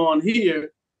going on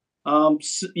here.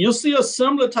 You'll see a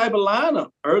similar type of lineup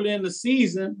early in the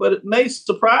season, but it may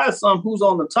surprise some who's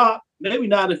on the top. Maybe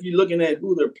not if you're looking at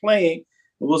who they're playing.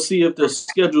 And we'll see if the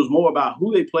schedule is more about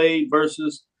who they played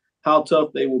versus how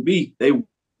tough they will be. They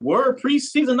were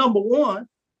preseason number one.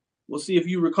 We'll see if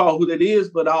you recall who that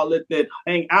is, but I'll let that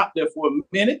hang out there for a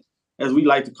minute, as we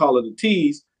like to call it, a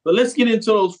tease. But let's get into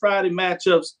those Friday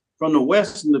matchups from the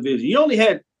Western Division. You only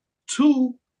had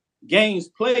 2 games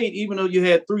played, even though you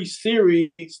had 3 series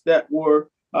that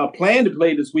were planned to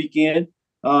play this weekend.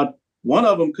 One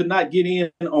of them could not get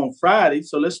in on Friday.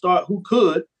 So let's start who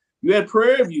could. You had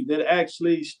Prairie View that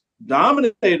actually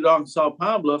dominated Arkansas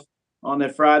Pine Bluff on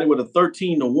that Friday with a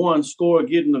 13-1 score,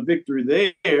 getting the victory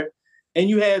there. And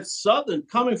you had Southern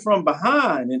coming from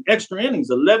behind in extra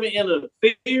innings,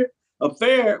 11-inning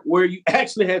affair where you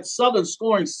actually had Southern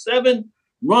scoring 7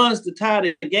 runs to tie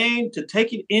the game, to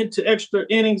take it into extra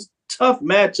innings. Tough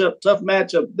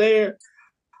matchup there.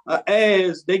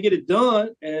 As they get it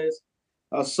done, as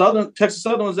Texas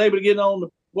Southern was able to get on the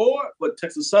board, but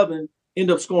Texas Southern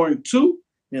ended up scoring 2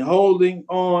 and holding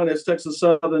on as Texas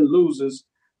Southern loses.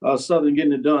 Southern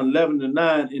getting it done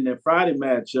 11-9 in their Friday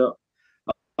matchup.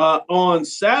 On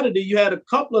Saturday, you had a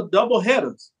couple of double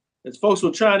headers as folks were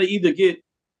trying to either get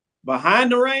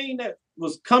behind the rain that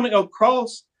was coming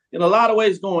across, in a lot of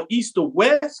ways going east to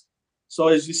west. So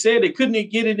as you said, they couldn't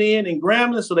get it in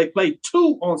Grambling, so they played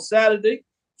 2 on Saturday,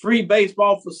 free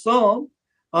baseball for some.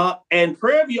 And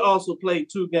Prairie View also played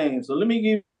 2 games. So let me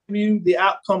give you the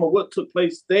outcome of what took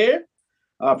place there.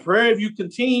 Prairie View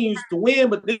continues to win,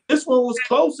 but this one was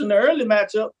close in the early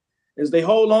matchup as they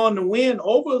hold on to win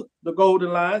over the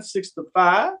Golden Line,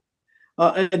 6-5.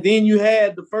 And then you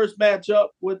had the first matchup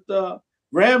with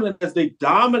Grambling as they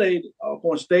dominated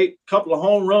Alcorn State. A couple of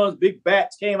home runs, big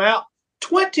bats came out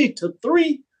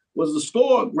 20-3 was the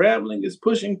score. Grambling is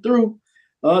pushing through.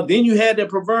 Then you had that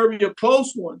proverbial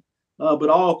close one, but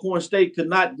Alcorn State could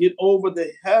not get over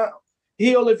the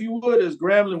hill, if you would, as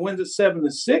Grambling wins at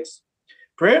 7-6.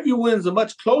 Prairie View wins a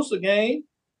much closer game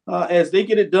as they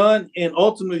get it done and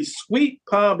ultimately sweep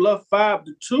Pine Bluff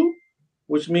 5-2,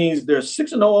 which means they're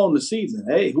 6-0 on the season.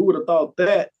 Hey, who would have thought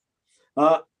that?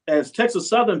 As Texas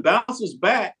Southern bounces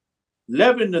back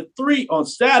 11-3 on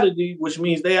Saturday, which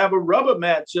means they have a rubber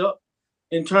matchup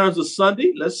in terms of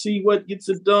Sunday. Let's see what gets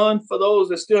it done for those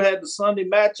that still had the Sunday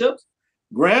matchups.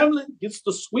 Grambling gets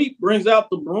the sweep, brings out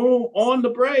the broom on the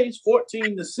Braves,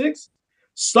 14-6.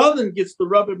 Southern gets the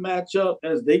rubber matchup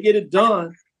as they get it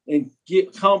done and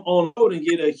come on the road and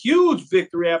get a huge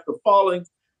victory after falling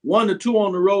 1-2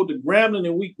 on the road to Grambling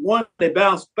in week 1. They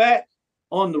bounce back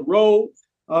on the road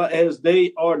as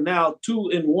they are now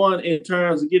 2-1 in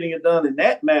terms of getting it done in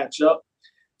that matchup.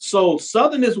 So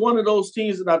Southern is one of those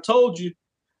teams that I told you,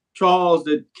 Charles,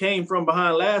 that came from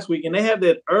behind last week, and they have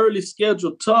that early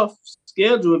schedule, tough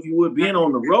schedule, if you would, being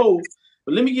on the road.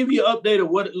 But let me give you an update of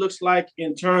what it looks like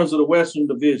in terms of the Western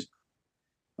Division.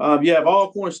 You have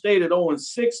Alcorn State at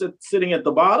 0-6 sitting at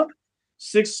the bottom.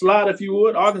 6th slot, if you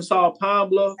would. Arkansas Pine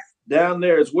Bluff down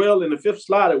there as well in the 5th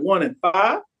slot at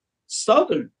 1-5.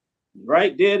 Southern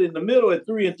right dead in the middle at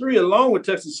 3-3, along with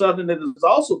Texas Southern that is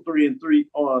also 3-3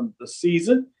 on the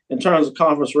season in terms of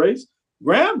conference race.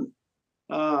 Grambling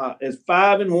is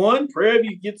 5-1. Prairie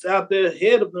View gets out there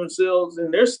ahead of themselves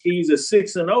in their skis at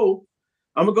 6-0.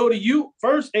 I'm gonna go to you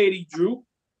first, 80 Drew,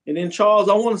 and then Charles.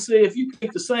 I want to say if you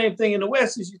think the same thing in the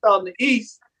West as you thought in the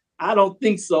East. I don't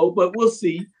think so, but we'll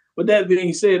see. With that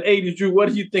being said, 80 Drew, what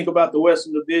do you think about the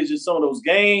Western Division, some of those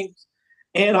games,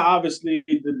 and obviously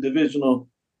the divisional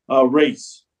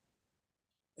race?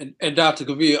 And Dr.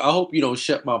 Cavil, I hope you don't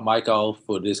shut my mic off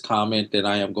for this comment that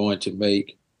I am going to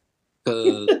make,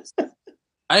 because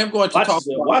I am going to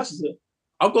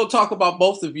I'm going to talk about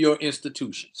both of your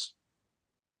institutions.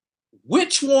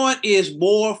 Which one is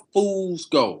more fool's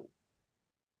gold?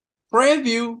 Prairie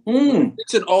View,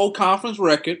 it's an old conference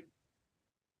record.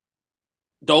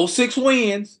 Those 6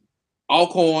 wins,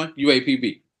 Alcorn,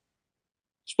 UAPB.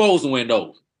 Supposed to win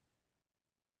those.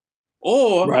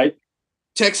 Or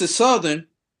Texas Southern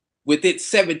with its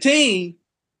 17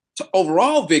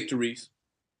 overall victories,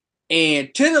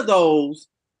 and 10 of those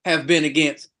have been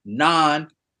against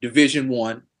non-Division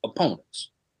I opponents.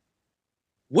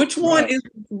 Which one is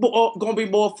going to be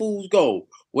more fool's gold?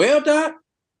 Well, Doc,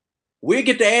 we'll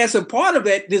get to answer part of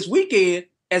that this weekend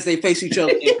as they face each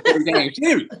other in the game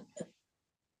series.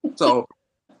 So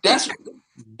that's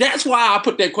why I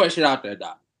put that question out there,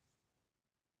 Doc.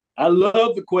 I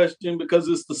love the question because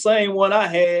it's the same one I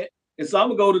had. And so I'm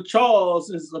going to go to Charles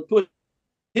since I put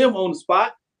him on the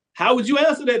spot. How would you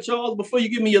answer that, Charles, before you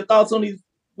give me your thoughts on these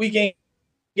weekend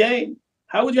games?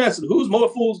 How would you answer? Who's more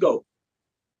fool's gold?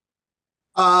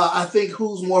 I think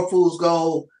who's more fool's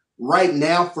gold right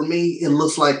now for me, it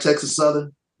looks like Texas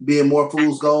Southern being more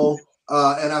fool's gold.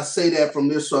 And I say that from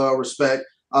this respect.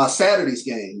 Saturday's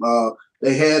game,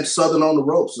 they had Southern on the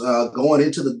ropes going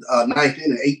into the 9th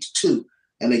inning, 8-2,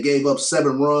 and they gave up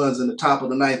 7 runs in the top of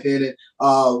the 9th inning.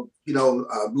 A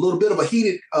little bit of a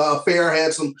heated affair,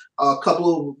 had a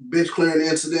couple of bench clearing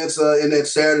incidents in that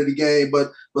Saturday game,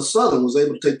 but Southern was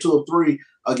able to take 2 of 3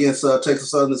 against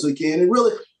Texas Southern this weekend. And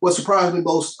really what surprised me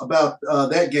most about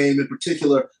that game in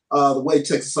particular, the way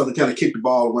Texas Southern kind of kicked the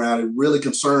ball around, it really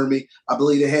concerned me. I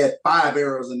believe they had 5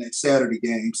 errors in that Saturday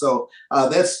game. So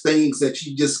that's things that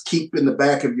you just keep in the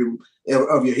back of your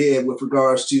head with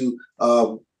regards to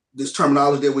this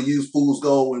terminology that we use, fool's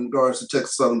gold, in regards to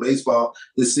Texas Southern baseball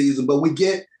this season. But we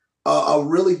get a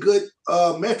really good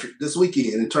metric this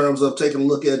weekend in terms of taking a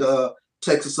look at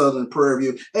Texas Southern and Prairie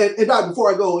View. And Doc,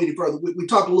 before I go any further, we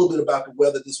talked a little bit about the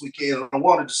weather this weekend, and I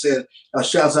wanted to send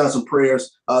shouts out and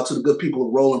prayers to the good people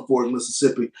of Rolling Fork,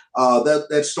 Mississippi.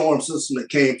 That storm system that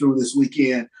came through this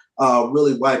weekend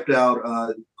really wiped out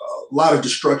a lot of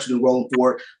destruction in Rolling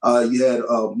Fork. You had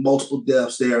multiple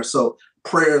deaths there. So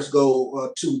prayers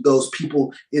go to those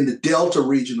people in the Delta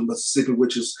region of Mississippi,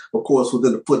 which is, of course,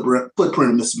 within the footprint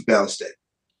of Mississippi Valley State.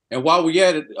 And while we're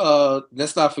at it,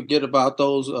 let's not forget about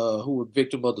those who were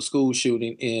victim of the school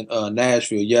shooting in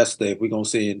Nashville yesterday. We're going to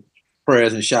send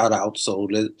prayers and shout outs. So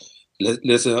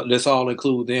let's all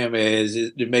include them, as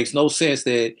it makes no sense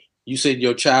that you send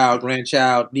your child,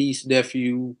 grandchild, niece,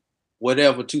 nephew,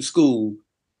 whatever to school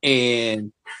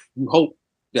and you hope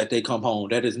that they come home.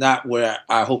 That is not where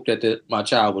I hope that my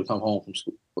child would come home from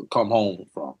school.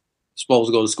 Supposed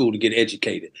to go to school to get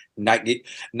educated, not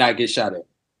get shot at.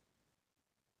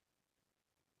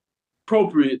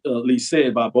 appropriately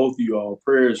said by both of you all.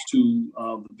 Prayers to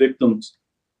the victims.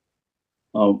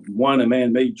 One, a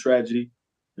man-made tragedy,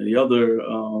 and the other,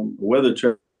 weather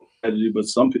tragedy. But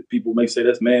some people may say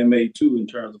that's man-made too, in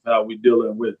terms of how we're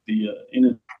dealing with the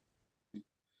energy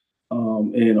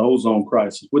and ozone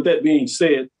crisis. With that being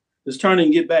said, let's turn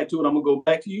and get back to it. I'm gonna go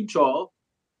back to you, Charles.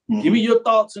 Mm-hmm. Give me your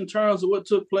thoughts in terms of what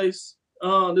took place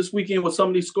this weekend with some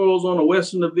of these scores on the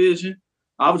Western Division.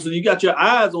 Obviously, you got your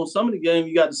eyes on some of the game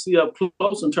you got to see up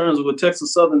close in terms of with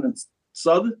Texas Southern and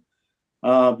Southern.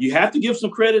 You have to give some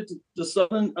credit to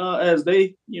Southern as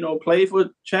they, played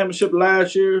for championship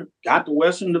last year, got the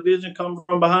Western Division coming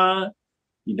from behind.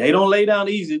 They don't lay down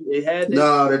easy. They had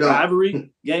that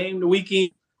rivalry game the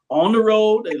weekend on the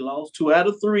road. They lost 2 out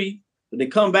of 3. But they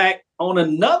come back on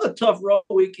another tough road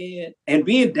weekend and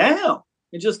being down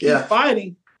and just keep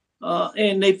fighting.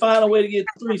 And they find a way to get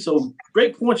 3. So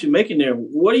great point you're making there.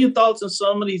 What are your thoughts on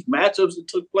some of these matchups that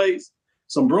took place?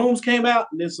 Some brooms came out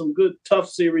and then some good tough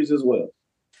series as well.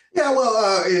 Yeah,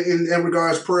 well, in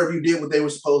regards, Prairie View did what they were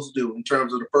supposed to do in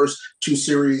terms of the first 2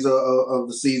 series of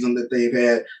the season that they've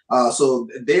had. So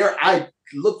I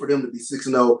look for them to be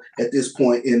 6-0 at this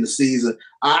point in the season.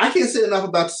 I can't say enough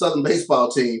about the Southern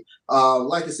baseball team.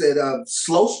 Like I said,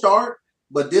 slow start,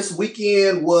 but this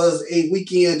weekend was a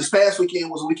weekend. This past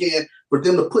weekend was a weekend for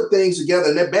them to put things together,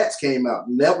 and their bats came out,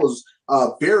 and that was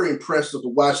very impressive to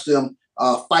watch them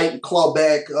fight and claw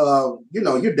back.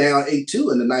 You're down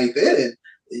 8-2 in the 9th inning.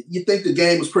 You think the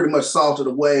game was pretty much salted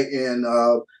away, and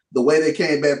the way they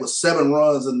came back with 7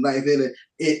 runs in the 9th inning,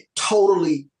 it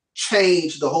totally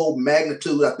changed the whole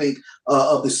magnitude, I think,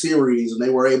 of the series, and they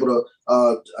were able to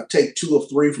take 2 of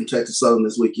 3 from Texas Southern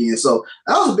this weekend. So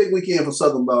that was a big weekend for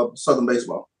Southern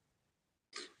baseball.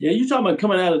 Yeah, you're talking about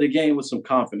coming out of the game with some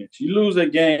confidence. You lose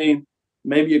that game,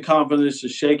 maybe your confidence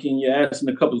is shaking. You're asking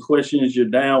a couple of questions. You're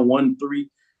down 1-3 in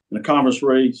the conference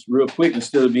race real quick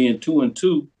instead of being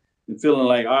 2-2 and feeling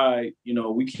like, all right,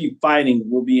 we keep fighting.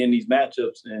 We'll be in these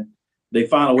matchups, and they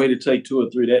find a way to take 2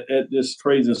 or 3. That just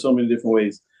crazy in so many different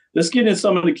ways. Let's get in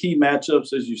some of the key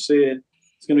matchups, as you said.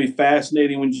 It's going to be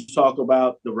fascinating when you talk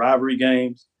about the rivalry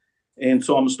games. And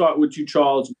so I'm going to start with you,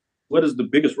 Charles. What is the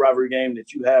biggest rivalry game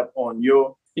that you have on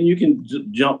your – and you can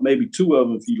jump maybe 2 of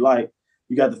them if you like.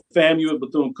 You got the FAMU at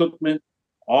Bethune-Cookman,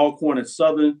 Alcorn at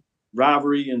Southern,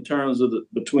 rivalry in terms of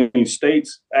between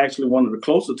states, actually one of the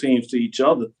closer teams to each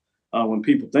other when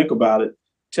people think about it.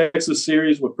 Texas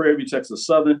series with Prairie View, Texas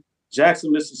Southern,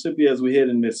 Jackson, Mississippi as we head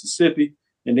in Mississippi.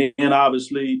 And then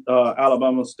obviously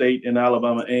Alabama State and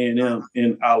Alabama A&M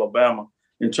in Alabama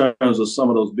in terms of some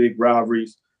of those big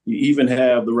rivalries. You even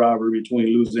have the rivalry between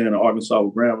Louisiana, Arkansas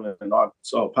with Grambling and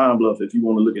Arkansas Pine Bluff, if you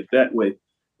want to look at it that way.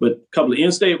 But a couple of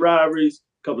in-state rivalries,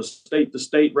 a couple of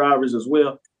state-to-state rivalries as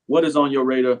well. What is on your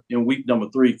radar in week number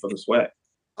 3 for the SWAC?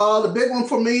 The big one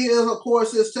for me is, of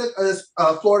course, is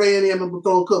Florida A&M and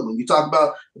Bethune-Cookman. You talk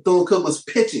about Bethune-Cookman's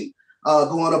pitching.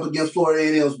 Going up against Florida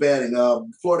A&M's batting.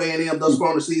 Florida A&M thus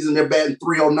far in the season, they're batting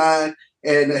 .309.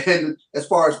 And as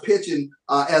far as pitching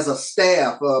as a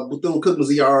staff,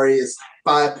 Bethune-Cookman's ERA is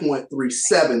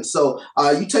 5.37. So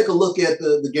you take a look at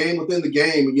the game within the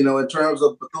game, in terms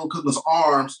of Bethune-Cookman's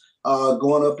arms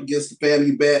going up against the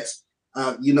FAMU bats.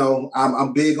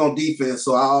 I'm big on defense,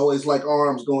 so I always like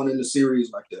arms going into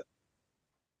series like that.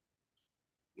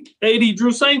 AD,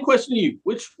 Drew, same question to you.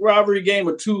 Which rivalry game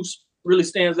or 2 really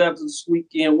stands out this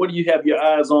weekend? What do you have your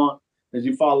eyes on as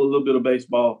you follow a little bit of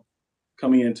baseball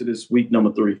coming into this week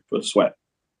number 3 for the SWAC?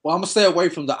 Well, I'm going to stay away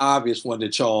from the obvious one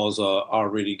that Charles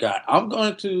already got. I'm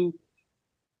going to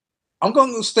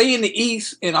stay in the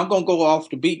East, and I'm going to go off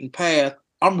the beaten path.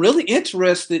 I'm really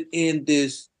interested in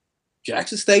this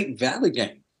Jackson State Valley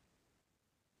game.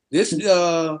 This is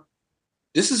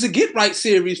a get-right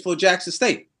series for Jackson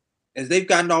State, as they've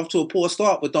gotten off to a poor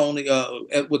start with only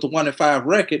with a 1-5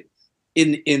 record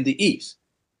in the East.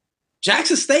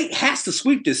 Jackson State has to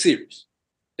sweep this series.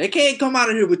 They can't come out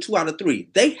of here with 2 out of 3.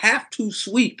 They have to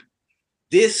sweep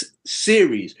this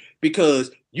series because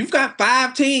you've got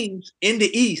 5 teams in the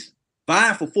East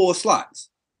vying for 4 slots.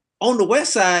 On the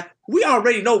West side, we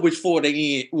already know which 4 are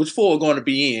going to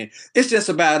be in. It's just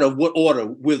a matter of what order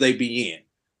will they be in.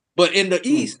 But in the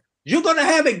East, you're going to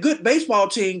have a good baseball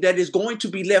team that is going to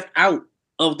be left out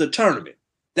of the tournament.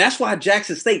 That's why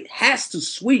Jackson State has to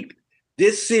sweep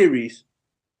this series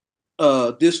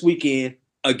this weekend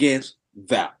against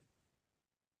Valley.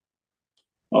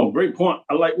 Oh, great point.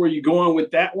 I like where you're going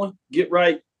with that one. Get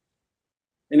right.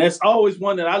 And that's always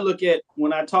one that I look at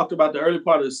when I talked about the early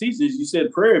part of the season. Is you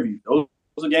said Prairie View. Those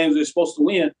are games they're supposed to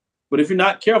win. But if you're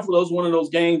not careful, those one of those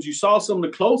games, you saw some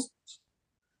of the close,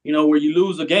 where you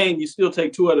lose a game, you still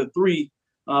take 2 out of 3.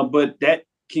 But that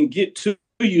can get to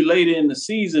you later in the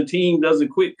season, team doesn't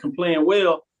quit playing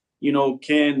well,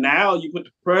 can now you put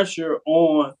the pressure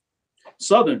on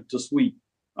Southern to sweep,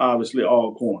 obviously,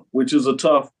 Alcorn, which is a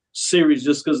tough series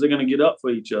just because they're going to get up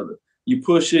for each other. You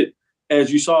push it,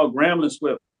 as you saw Grambling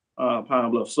swept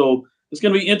Pine Bluff. So it's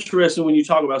going to be interesting when you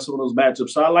talk about some of those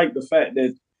matchups. So I like the fact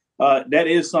that that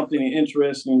is something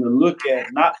interesting to look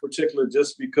at, not particular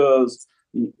just because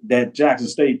that Jackson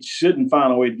State shouldn't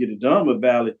find a way to get it done with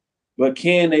Valley, but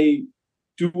can they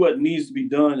do what needs to be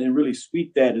done and really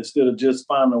sweep that instead of just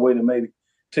finding a way to maybe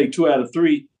take 2 out of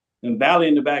 3 and Valley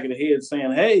in the back of the head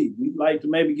saying, hey, we'd like to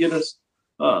maybe get us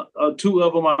 2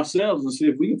 of them ourselves and see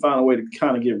if we can find a way to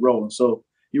kind of get rolling. So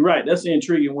you're right. That's the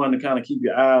intriguing one to kind of keep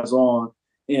your eyes on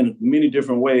in many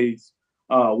different ways,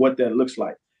 what that looks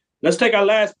like. Let's take our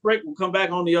last break. We'll come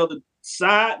back on the other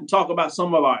side and talk about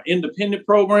some of our independent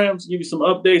programs, give you some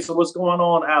updates on what's going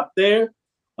on out there.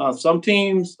 Some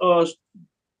teams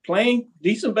playing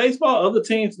decent baseball, other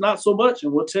teams not so much,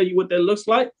 and we'll tell you what that looks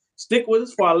like. Stick with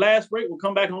us for our last break. We'll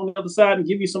come back on the other side and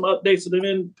give you some updates of the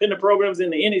independent programs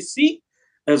in the NEC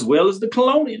as well as the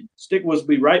Colonial. Stick with us.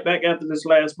 We'll be right back after this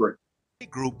last break.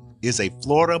 Group is a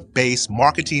Florida-based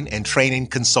marketing and training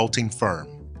consulting firm.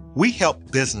 We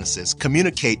help businesses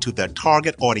communicate to their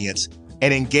target audience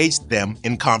and engage them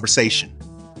in conversation.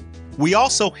 We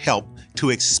also help to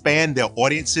expand their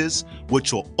audiences,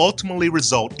 which will ultimately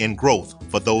result in growth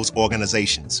for those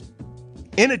organizations.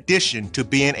 In addition to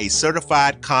being a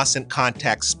certified constant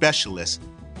contact specialist,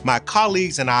 my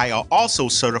colleagues and I are also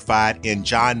certified in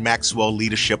John Maxwell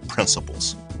Leadership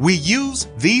Principles. We use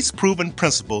these proven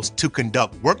principles to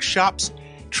conduct workshops,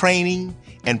 training,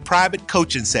 and private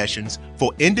coaching sessions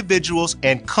for individuals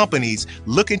and companies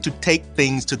looking to take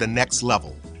things to the next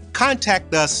level.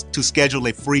 Contact us to schedule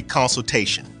a free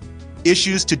consultation.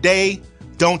 Issues today,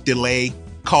 don't delay,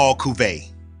 call Cuvée.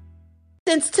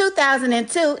 Since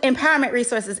 2002, Empowerment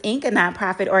Resources, Inc., a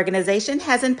nonprofit organization,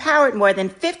 has empowered more than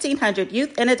 1,500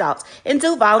 youth and adults in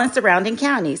Duval and surrounding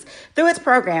counties through its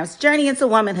programs Journey into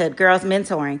Womanhood, Girls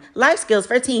Mentoring, Life Skills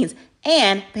for Teens,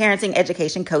 and parenting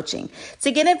education coaching.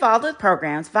 To get involved with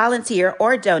programs, volunteer,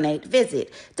 or donate,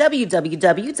 visit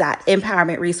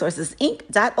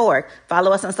www.empowermentresourcesinc.org.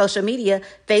 Follow us on social media,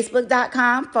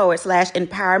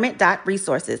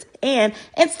 facebook.com/empowerment.resources and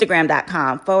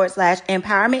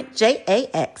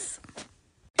instagram.com/empowermentjax.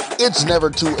 It's never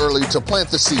too early to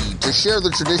plant the seed, to share the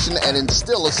tradition, and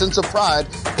instill a sense of pride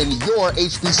in your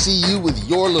HBCU with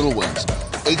your little ones.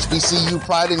 HBCU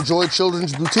Pride and Joy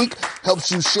Children's Boutique helps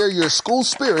you share your school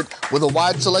spirit with a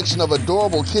wide selection of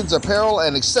adorable kids apparel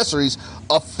and accessories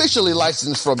officially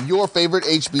licensed from your favorite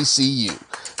HBCU.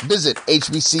 Visit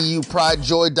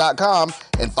hbcupridejoy.com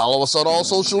and follow us on all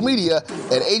social media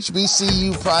at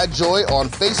HBCU Pride Joy on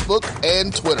Facebook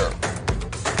and Twitter.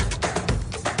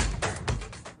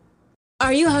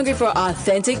 Are you hungry for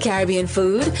authentic Caribbean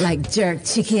food? Like jerk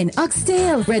chicken,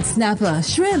 oxtail, red snapper,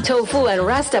 shrimp, tofu, and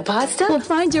rasta pasta? Well,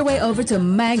 find your way over to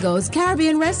Mango's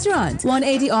Caribbean Restaurant,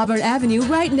 180 Auburn Avenue,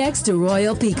 right next to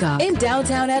Royal Peacock in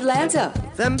downtown Atlanta.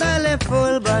 Them belly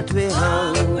full, but we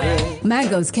hungry.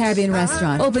 Mango's Caribbean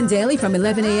Restaurant, open daily from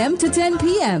 11 a.m. to 10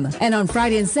 p.m. And on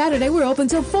Friday and Saturday, we're open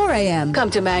till 4 a.m.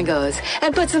 Come to Mango's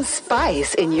and put some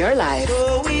spice in your life.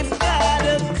 So we've got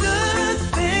a good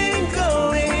thing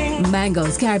going.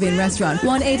 Mango's Caribbean Restaurant,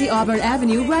 180 Auburn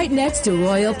Avenue, right next to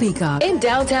Royal Peacock in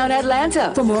downtown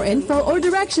Atlanta. For more info or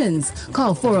directions,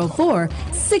 call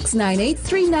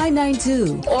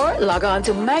 404-698-3992 or log on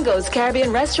to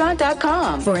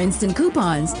mangoscaribbeanrestaurant.com. For instant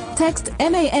coupons, text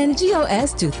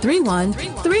MANGOS to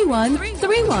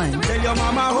 313131. Tell your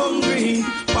mama hungry,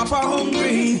 papa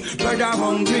hungry, brother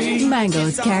hungry.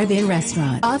 Mango's Caribbean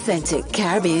Restaurant, authentic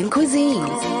Caribbean cuisines.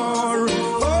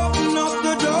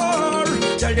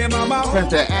 Press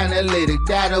the analytic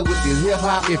data with your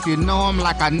hip-hop. If you know them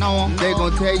like I know them, they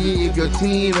gon' tell you if your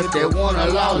team, if they want to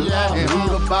lose, and who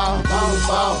the ball.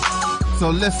 So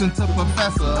listen to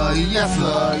Professor, yes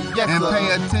sir, and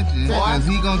pay attention, cause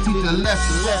he gon' teach a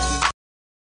lesson.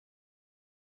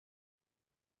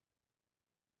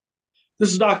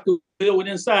 This is Dr. Bill with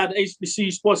Inside the HBCU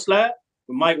Sports Lab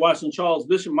with Mike Washington, Charles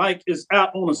Bishop. Mike is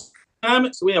out on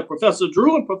assignment, so we have Professor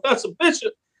Drew and Professor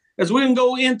Bishop as we can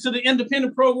go into the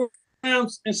independent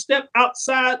programs and step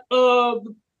outside of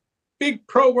the big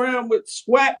program with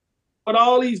SWAC, with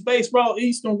all these baseball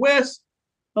East and West.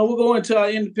 We'll go into our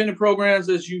independent programs.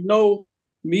 As you know,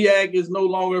 MEAG is no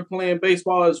longer playing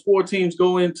baseball as 4 teams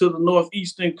go into the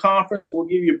Northeastern Conference. We'll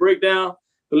give you a breakdown.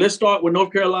 But let's start with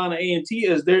North Carolina A&T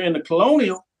as they're in the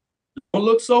Colonial. Don't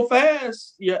look so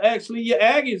fast. Your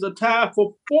Aggies are tied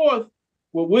for 4th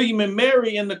with William and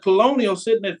Mary in the Colonial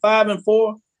sitting at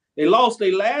 5-4. They lost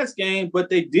their last game,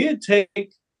 but they did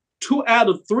take 2 out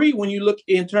of 3 when you look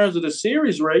in terms of the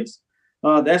series race.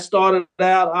 That started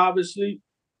out, obviously,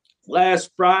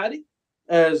 last Friday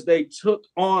as they took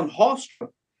on Hofstra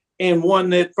and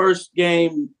won that first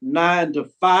game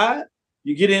 9-5.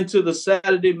 You get into the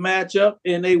Saturday matchup,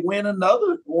 and they win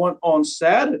another one on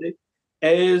Saturday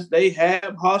as they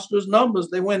have Hofstra's numbers.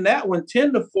 They win that one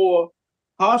 10-4.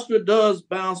 Hofstra does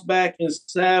bounce back and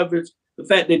salvage the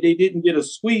fact that they didn't get a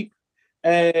sweep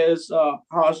as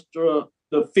Hofstra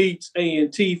defeats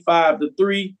A&T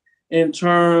 5-3 in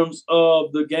terms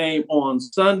of the game on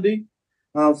Sunday.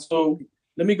 So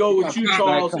let me go with you,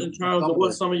 Charles, in terms of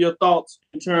what some of your thoughts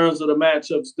in terms of the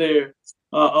matchups there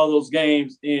of those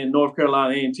games in North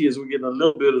Carolina A&T as we're getting a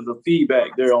little bit of the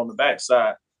feedback there on the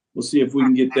backside. We'll see if we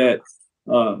can get that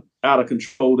out of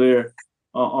control there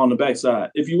on the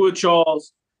backside. If you would,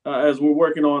 Charles, as we're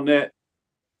working on that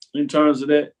in terms of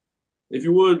that, if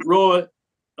you would, Roy,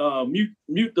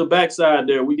 mute the backside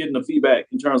there. We're getting the feedback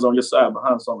in terms on your side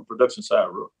behind us on the production side,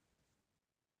 Roy.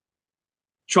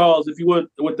 Charles, if you would,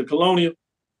 with the Colonial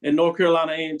and North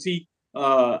Carolina A&T,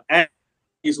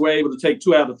 Aggies were able to take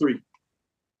 2 out of 3.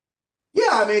 Yeah,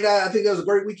 I mean, I think that was a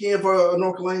great weekend for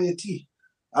North Carolina A&T.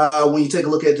 When you take a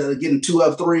look at getting 2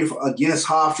 out of 3 against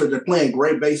Hofstra, they're playing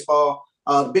great baseball.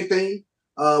 The big thing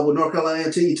with North Carolina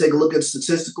A&T, you take a look at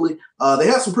statistically, they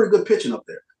have some pretty good pitching up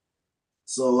there.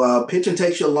 So pitching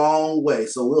takes you a long way.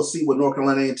 So we'll see what North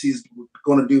Carolina A&T is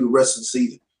going to do the rest of the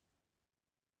season.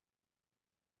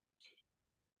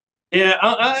 Yeah,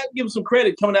 I give them some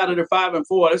credit coming out of their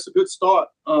 5-4. That's a good start.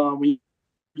 When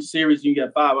you series, you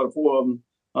got 5 out of 4 of them.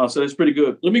 So that's pretty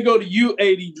good. Let me go to you,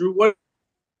 AD Drew. What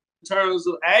in terms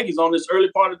of Aggies on this early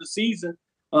part of the season,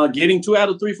 getting 2 out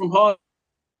of 3 from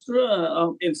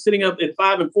Hofstra and sitting up at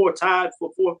 5-4, tied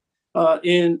for 4th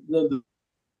in the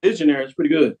division there. It's pretty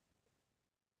good.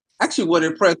 Actually, what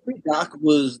impressed me, Doc,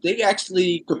 was they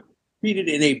actually competed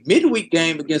in a midweek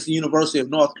game against the University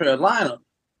of North Carolina,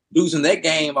 losing that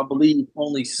game, I believe,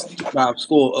 only by a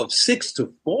score of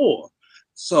 6-4.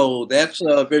 So that's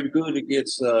very good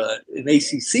against an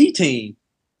ACC team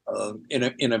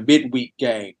in a midweek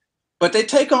game. But they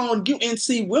take on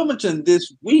UNC Wilmington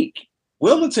this week.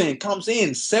 Wilmington comes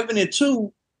in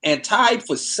 7-2 and tied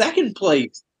for 2nd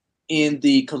place in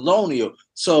the Colonial.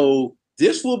 So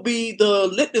this will be the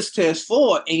litmus test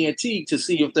for A&T to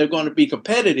see if they're going to be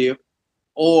competitive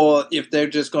or if they're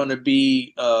just going to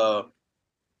be a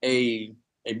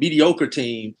mediocre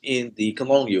team in the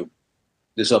Colonial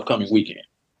this upcoming weekend.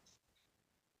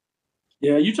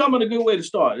 Yeah, you're talking about a good way to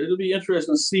start. It'll be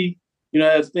interesting to see,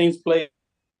 as things play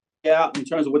out in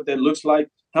terms of what that looks like.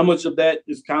 How much of that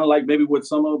is kind of like maybe what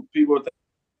some of people are thinking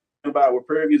about with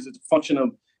Prairie is a function of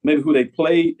maybe who they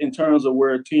play in terms of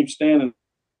where teams stand in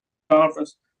the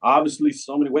conference. Obviously,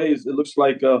 so many ways. It looks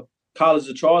like College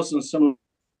of Charleston, similar to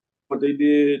what they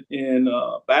did in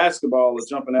basketball, is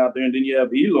jumping out there. And then you have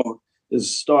Elon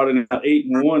is starting at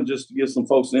 8-1 just to give some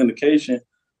folks an indication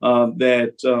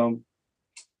that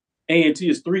A&T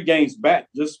is 3 games back,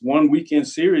 just one weekend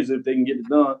series if they can get it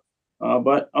done.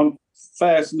 But I'm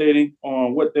fascinating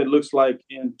on what that looks like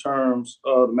in terms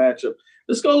of the matchup.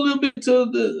 Let's go a little bit to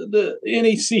the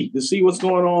NEC to see what's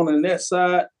going on that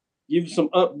side, give you some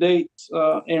updates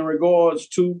in regards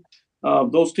to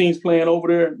those teams playing over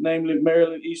there, namely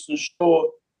Maryland, Eastern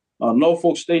Shore,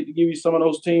 Norfolk State, to give you some of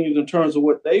those teams in terms of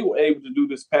what they were able to do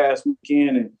this past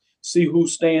weekend and see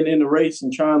who's staying in the race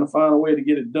and trying to find a way to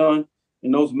get it done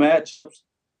in those matchups.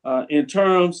 In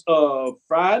terms of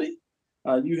Friday,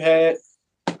 you had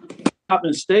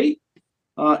Coppin State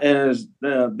as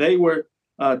they were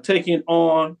taking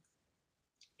on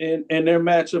in their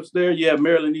matchups there. You have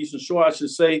Maryland Eastern Shore, I should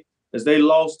say, as they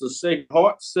lost to Sacred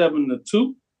Heart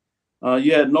 7-2.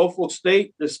 You had Norfolk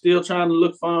State. They're still trying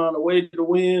to find a way to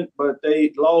win, but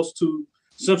they lost to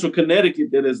Central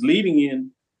Connecticut that is leading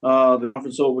in the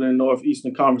conference over in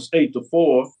Northeastern Conference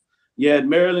 8-4. You had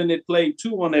Maryland that played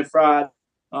 2 on that Friday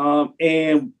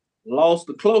and lost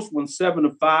a close one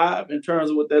 7-5 in terms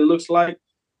of what that looks like.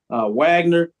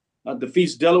 Wagner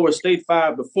defeats Delaware State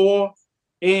 5-4,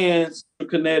 and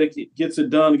Connecticut gets it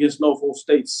done against Norfolk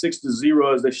State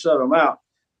 6-0 as they shut them out.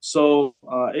 So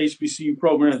HBCU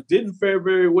programs didn't fare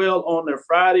very well on their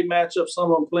Friday matchup.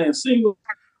 Some of them playing singles,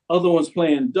 other ones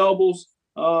playing doubles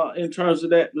in terms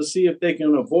of that to see if they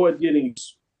can avoid getting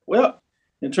swept.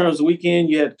 In terms of weekend,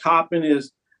 you had Coppin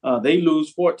as they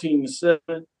lose 14-7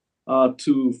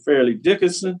 to Fairleigh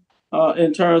Dickinson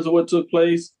in terms of what took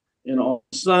place. And on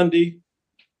Sunday,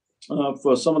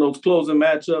 for some of those closing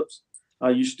matchups,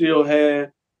 you still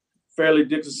had Fairleigh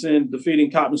Dickinson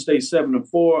defeating Coppin State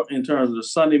 7-4 in terms of the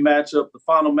Sunday matchup. The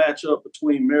final matchup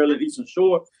between Maryland Eastern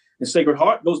Shore and Sacred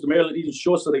Heart goes to Maryland Eastern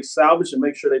Shore, so they salvage and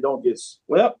make sure they don't get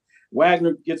swept.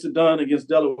 Wagner gets it done against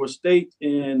Delaware State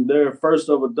in their first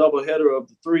of a doubleheader of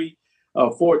the three,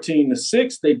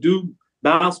 14-6. They do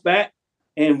bounce back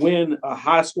and win a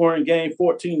high-scoring game,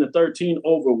 14-13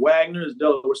 over Wagner, as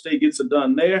Delaware State gets it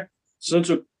done there.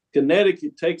 Central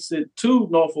Connecticut takes it to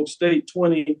Norfolk State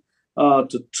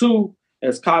 20-2,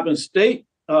 as Coppin State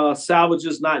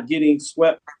salvages not getting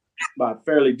swept by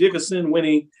Fairleigh Dickinson,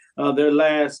 winning their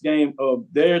last game of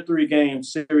their three-game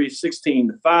series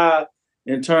 16-5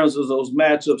 in terms of those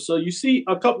matchups. So you see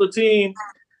a couple of teams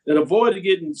that avoided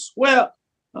getting swept,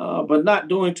 but not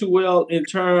doing too well in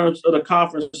terms of the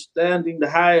conference standing.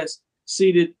 The highest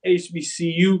seeded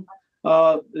HBCU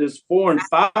is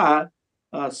 4-5,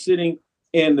 sitting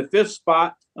in the fifth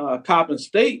spot, Coppin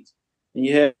State. And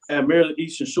you have Maryland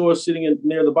Eastern Shore sitting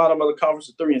near the bottom of the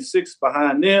conference at 3-6.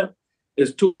 Behind them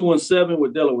is 2-7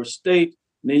 with Delaware State.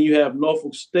 And then you have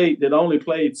Norfolk State that only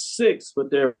played 6, but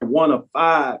they're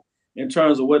 1-5 in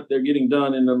terms of what they're getting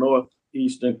done in the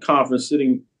Northeastern Conference,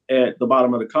 sitting at the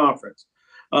bottom of the conference.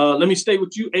 Let me stay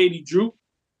with you, 80, Drew.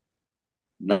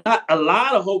 Not a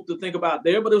lot of hope to think about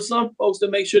there, but there's some folks that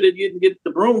make sure they get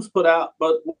the brooms put out.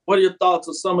 But what are your thoughts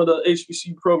of some of the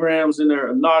HBCU programs in their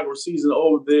inaugural season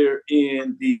over there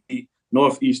in the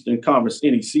Northeastern Conference,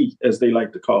 NEC, as they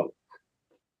like to call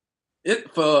it?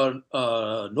 For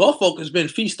Norfolk, has been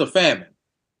feast or famine.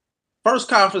 First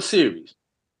conference series,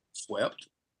 swept.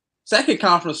 Second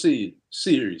conference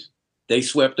series, they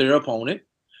swept their opponent.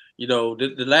 You know,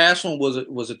 the last one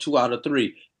was a 2 out of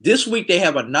 3. This week they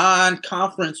have a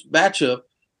non-conference matchup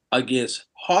against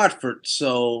Hartford,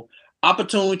 so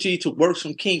opportunity to work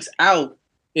some kinks out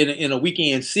in a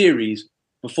weekend series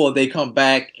before they come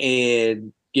back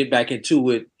and get back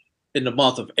into it in the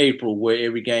month of April, where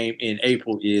every game in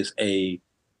April is every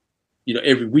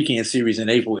weekend series in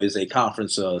April is a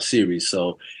conference series.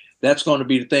 So that's going to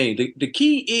be the thing. The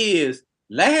key is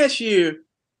last year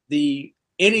the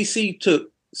NEC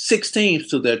took 6 teams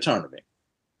to their tournament,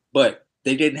 but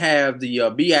they didn't have the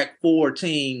BAC 4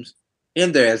 teams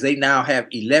in there, as they now have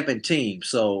 11 teams.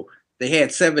 So they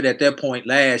had 7 at that point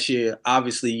last year.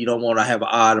 Obviously, you don't want to have an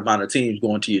odd amount of teams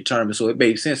going to your tournament, so it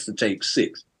made sense to take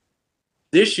 6.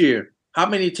 This year, how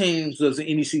many teams does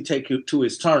the NEC take to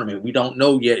its tournament? We don't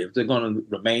know yet if they're going to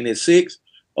remain at 6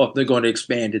 or if they're going to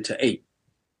expand it to 8.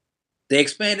 They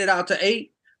expanded out to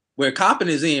 8, where Coppin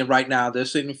is in right now. They're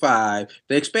sitting 5.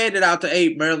 They expanded out to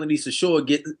 8. Maryland Eastern Shore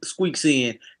squeaks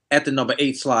in at the number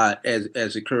 8 slot as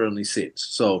it currently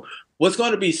sits. So what's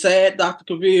going to be sad, Dr.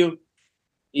 Cavil,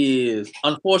 is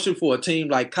unfortunate for a team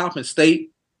like Coppin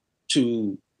State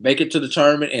to make it to the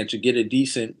tournament and to get a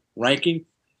decent ranking.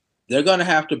 They're going to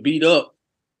have to beat up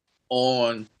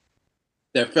on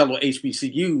their fellow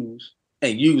HBCUs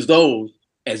and use those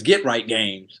as get-right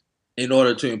games in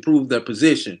order to improve their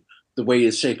position the way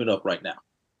it's shaping up right now.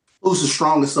 Who's the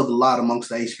strongest of the lot amongst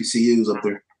the HBCUs up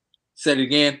there? Say it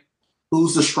again.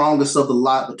 Who's the strongest of the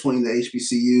lot between the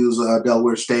HBCUs,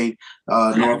 Delaware State,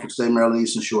 Norfolk State, Maryland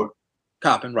Eastern Shore?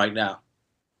 Coppin right now.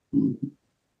 Mm-hmm.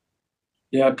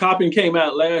 Yeah, Coppin came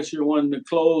out last year, wanting to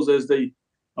close as they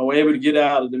were able to get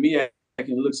out of the MEAC, and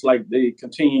it looks like they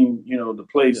continue, to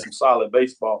play some solid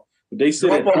baseball. But they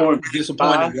sit at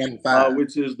 4-5,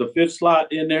 which is the 5th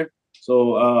slot in there.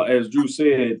 So as Drew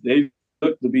said, they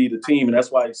look to be the team, and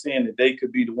that's why he's saying that they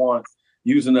could be the one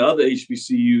using the other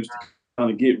HBCUs to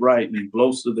kind of get right and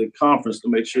bolster the conference to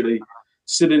make sure they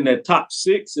sit in that top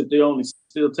 6 if they're only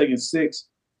still taking 6,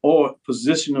 or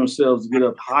position themselves to get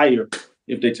up higher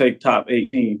if they take top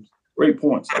 8 teams. Great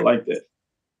points. I like that.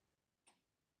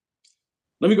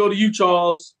 Let me go to you,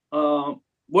 Charles.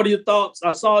 What are your thoughts?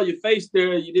 I saw your face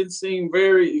there. You didn't seem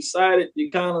very excited. You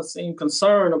kind of seemed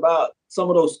concerned about some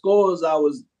of those scores I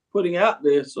was putting out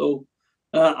there. So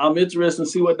I'm interested to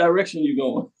see what direction you're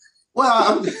going.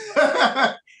 Well,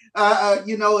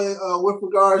 with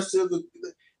regards to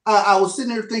I was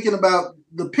sitting there thinking about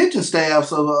the pitching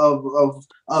staffs of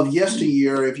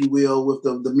yesteryear, if you will, with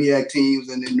the MEAC teams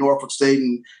and in Norfolk State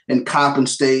and Coppin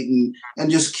State,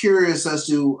 and just curious as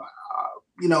to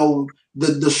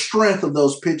the strength of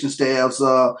those pitching staffs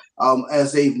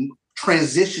as they've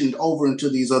transitioned over into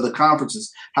these other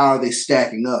conferences. How are they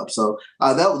stacking up? So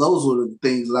those were the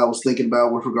things that I was thinking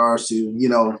about with regards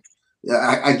to,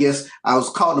 I guess I was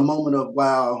caught in a moment of,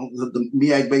 wow, the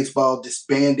MEAC baseball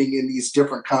disbanding in these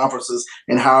different conferences,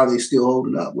 and how are they still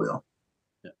holding up well?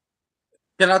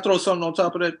 Can I throw something on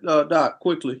top of that, Doc,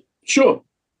 quickly? Sure.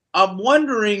 I'm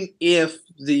wondering if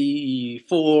the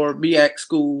 4 MEAC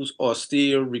schools are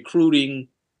still recruiting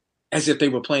as if they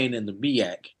were playing in the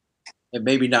MEAC, and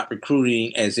maybe not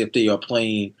recruiting as if they are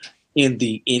playing in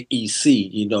the NEC.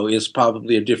 You know, it's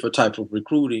probably a different type of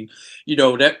recruiting. You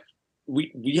know, that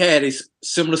we had a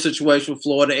similar situation with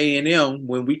Florida A&M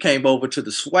when we came over to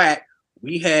the SWAC.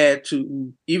 We had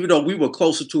to, even though we were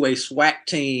closer to a SWAC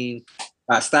team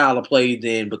style of play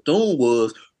than Bethune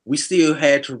was, we still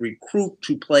had to recruit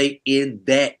to play in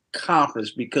that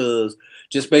conference because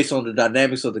just based on the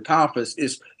dynamics of the conference,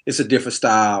 it's a different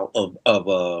style of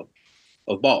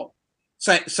ball.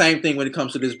 Same thing when it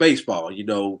comes to this baseball. You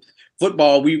know,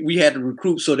 football, we had to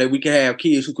recruit so that we could have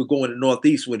kids who could go in the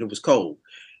Northeast when it was cold.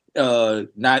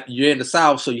 Not you're in the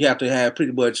South, so you have to have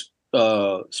pretty much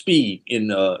speed in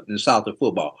the South of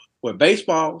football. Where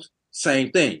baseball's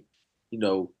same thing. You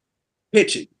know,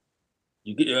 pitching.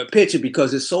 You get pitching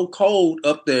because it's so cold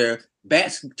up there.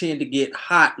 Bats tend to get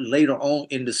hot later on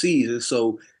in the season.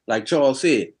 So, like Charles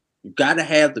said, you got to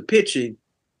have the pitching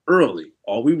early.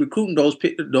 Are we recruiting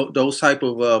those type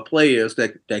of players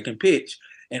that can pitch?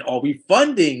 And are we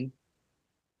funding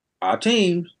our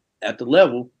teams at the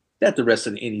level that the rest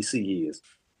of the NEC is?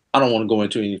 I don't want to go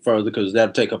into any further because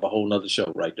that'll take up a whole nother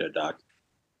show right there, Doc.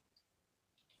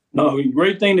 No,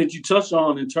 great thing that you touched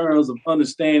on in terms of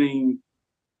understanding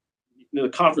the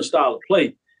conference style of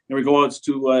play in regards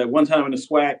to one time in the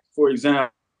SWAC, for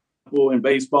example, in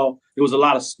baseball, there was a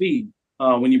lot of speed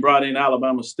when you brought in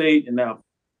Alabama State and now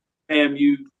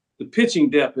FAMU. The pitching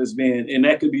depth has been, and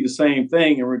that could be the same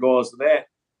thing in regards to that.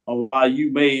 While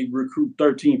you may recruit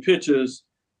 13 pitchers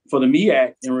for the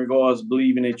MEAC in regards to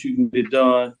believing that you can get it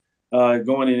done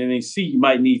going in NEC, you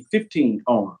might need 15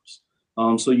 arms.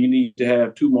 So you need to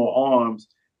have 2 more arms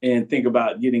and think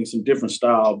about getting some different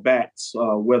style bats,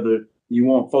 whether you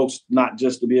want folks not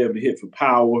just to be able to hit for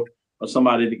power or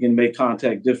somebody that can make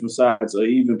contact different sides or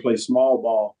even play small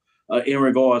ball in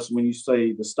regards to when you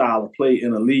say the style of play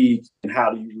in a league and how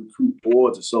do you recruit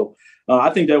towards it. So I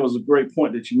think that was a great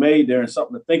point that you made there and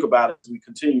something to think about as we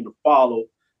continue to follow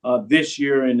this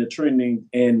year and the trending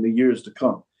and the years to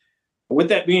come. With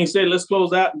that being said, let's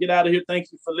close out and get out of here.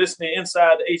 Thank you for listening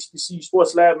inside the HBCU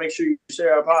Sports Lab. Make sure you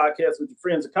share our podcast with your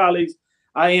friends and colleagues.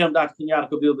 I am Dr. Kenyatta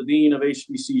Cavil, the Dean of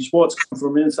HBCU Sports,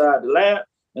 from inside the lab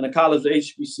and the College of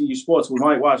HBCU Sports with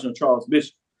Mike Washington and Charles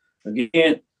Bishop.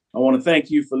 Again, I want to thank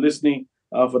you for listening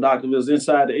for Dr. Cavill's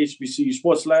Inside the HBCU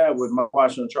Sports Lab with Mike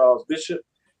Washington and Charles Bishop.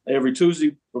 Every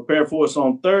Tuesday, prepare for us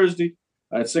on Thursday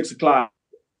at 6 o'clock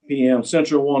p.m.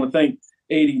 Central. I want to thank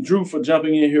A.D. Drew for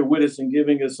jumping in here with us and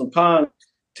giving us some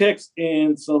context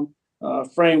and some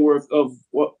framework of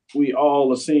what we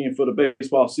all are seeing for the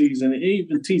baseball season, and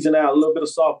even teasing out a little bit of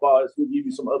softball as we give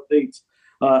you some updates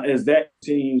as that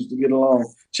continues to get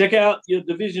along. Check out your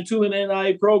Division II and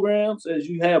NIA programs as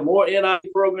you have more NIA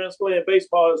programs playing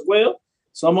baseball as well.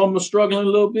 Some of them are struggling a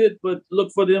little bit, but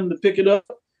look for them to pick it up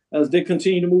as they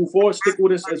continue to move forward. Stick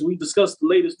with us as we discuss the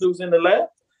latest news in the lab.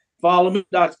 Follow me,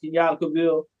 Dr. Kenyatta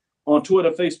Cavil, on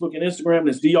Twitter, Facebook, and Instagram.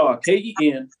 That's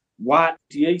DRKENYATTACAVIL.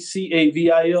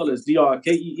 That's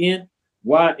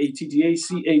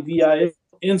DRKENYATTACAVIL.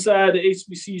 Inside the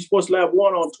HBCU Sports Lab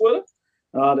 1 on Twitter.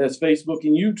 That's Facebook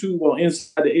and YouTube on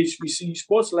Inside the HBCU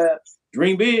Sports Lab.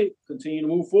 Dream big. Continue to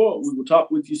move forward. We will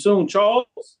talk with you soon. Charles?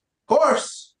 Of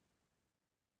course.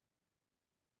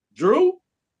 Drew?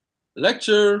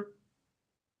 Lecture.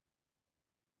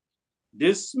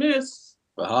 Dismiss.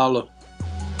 Holla.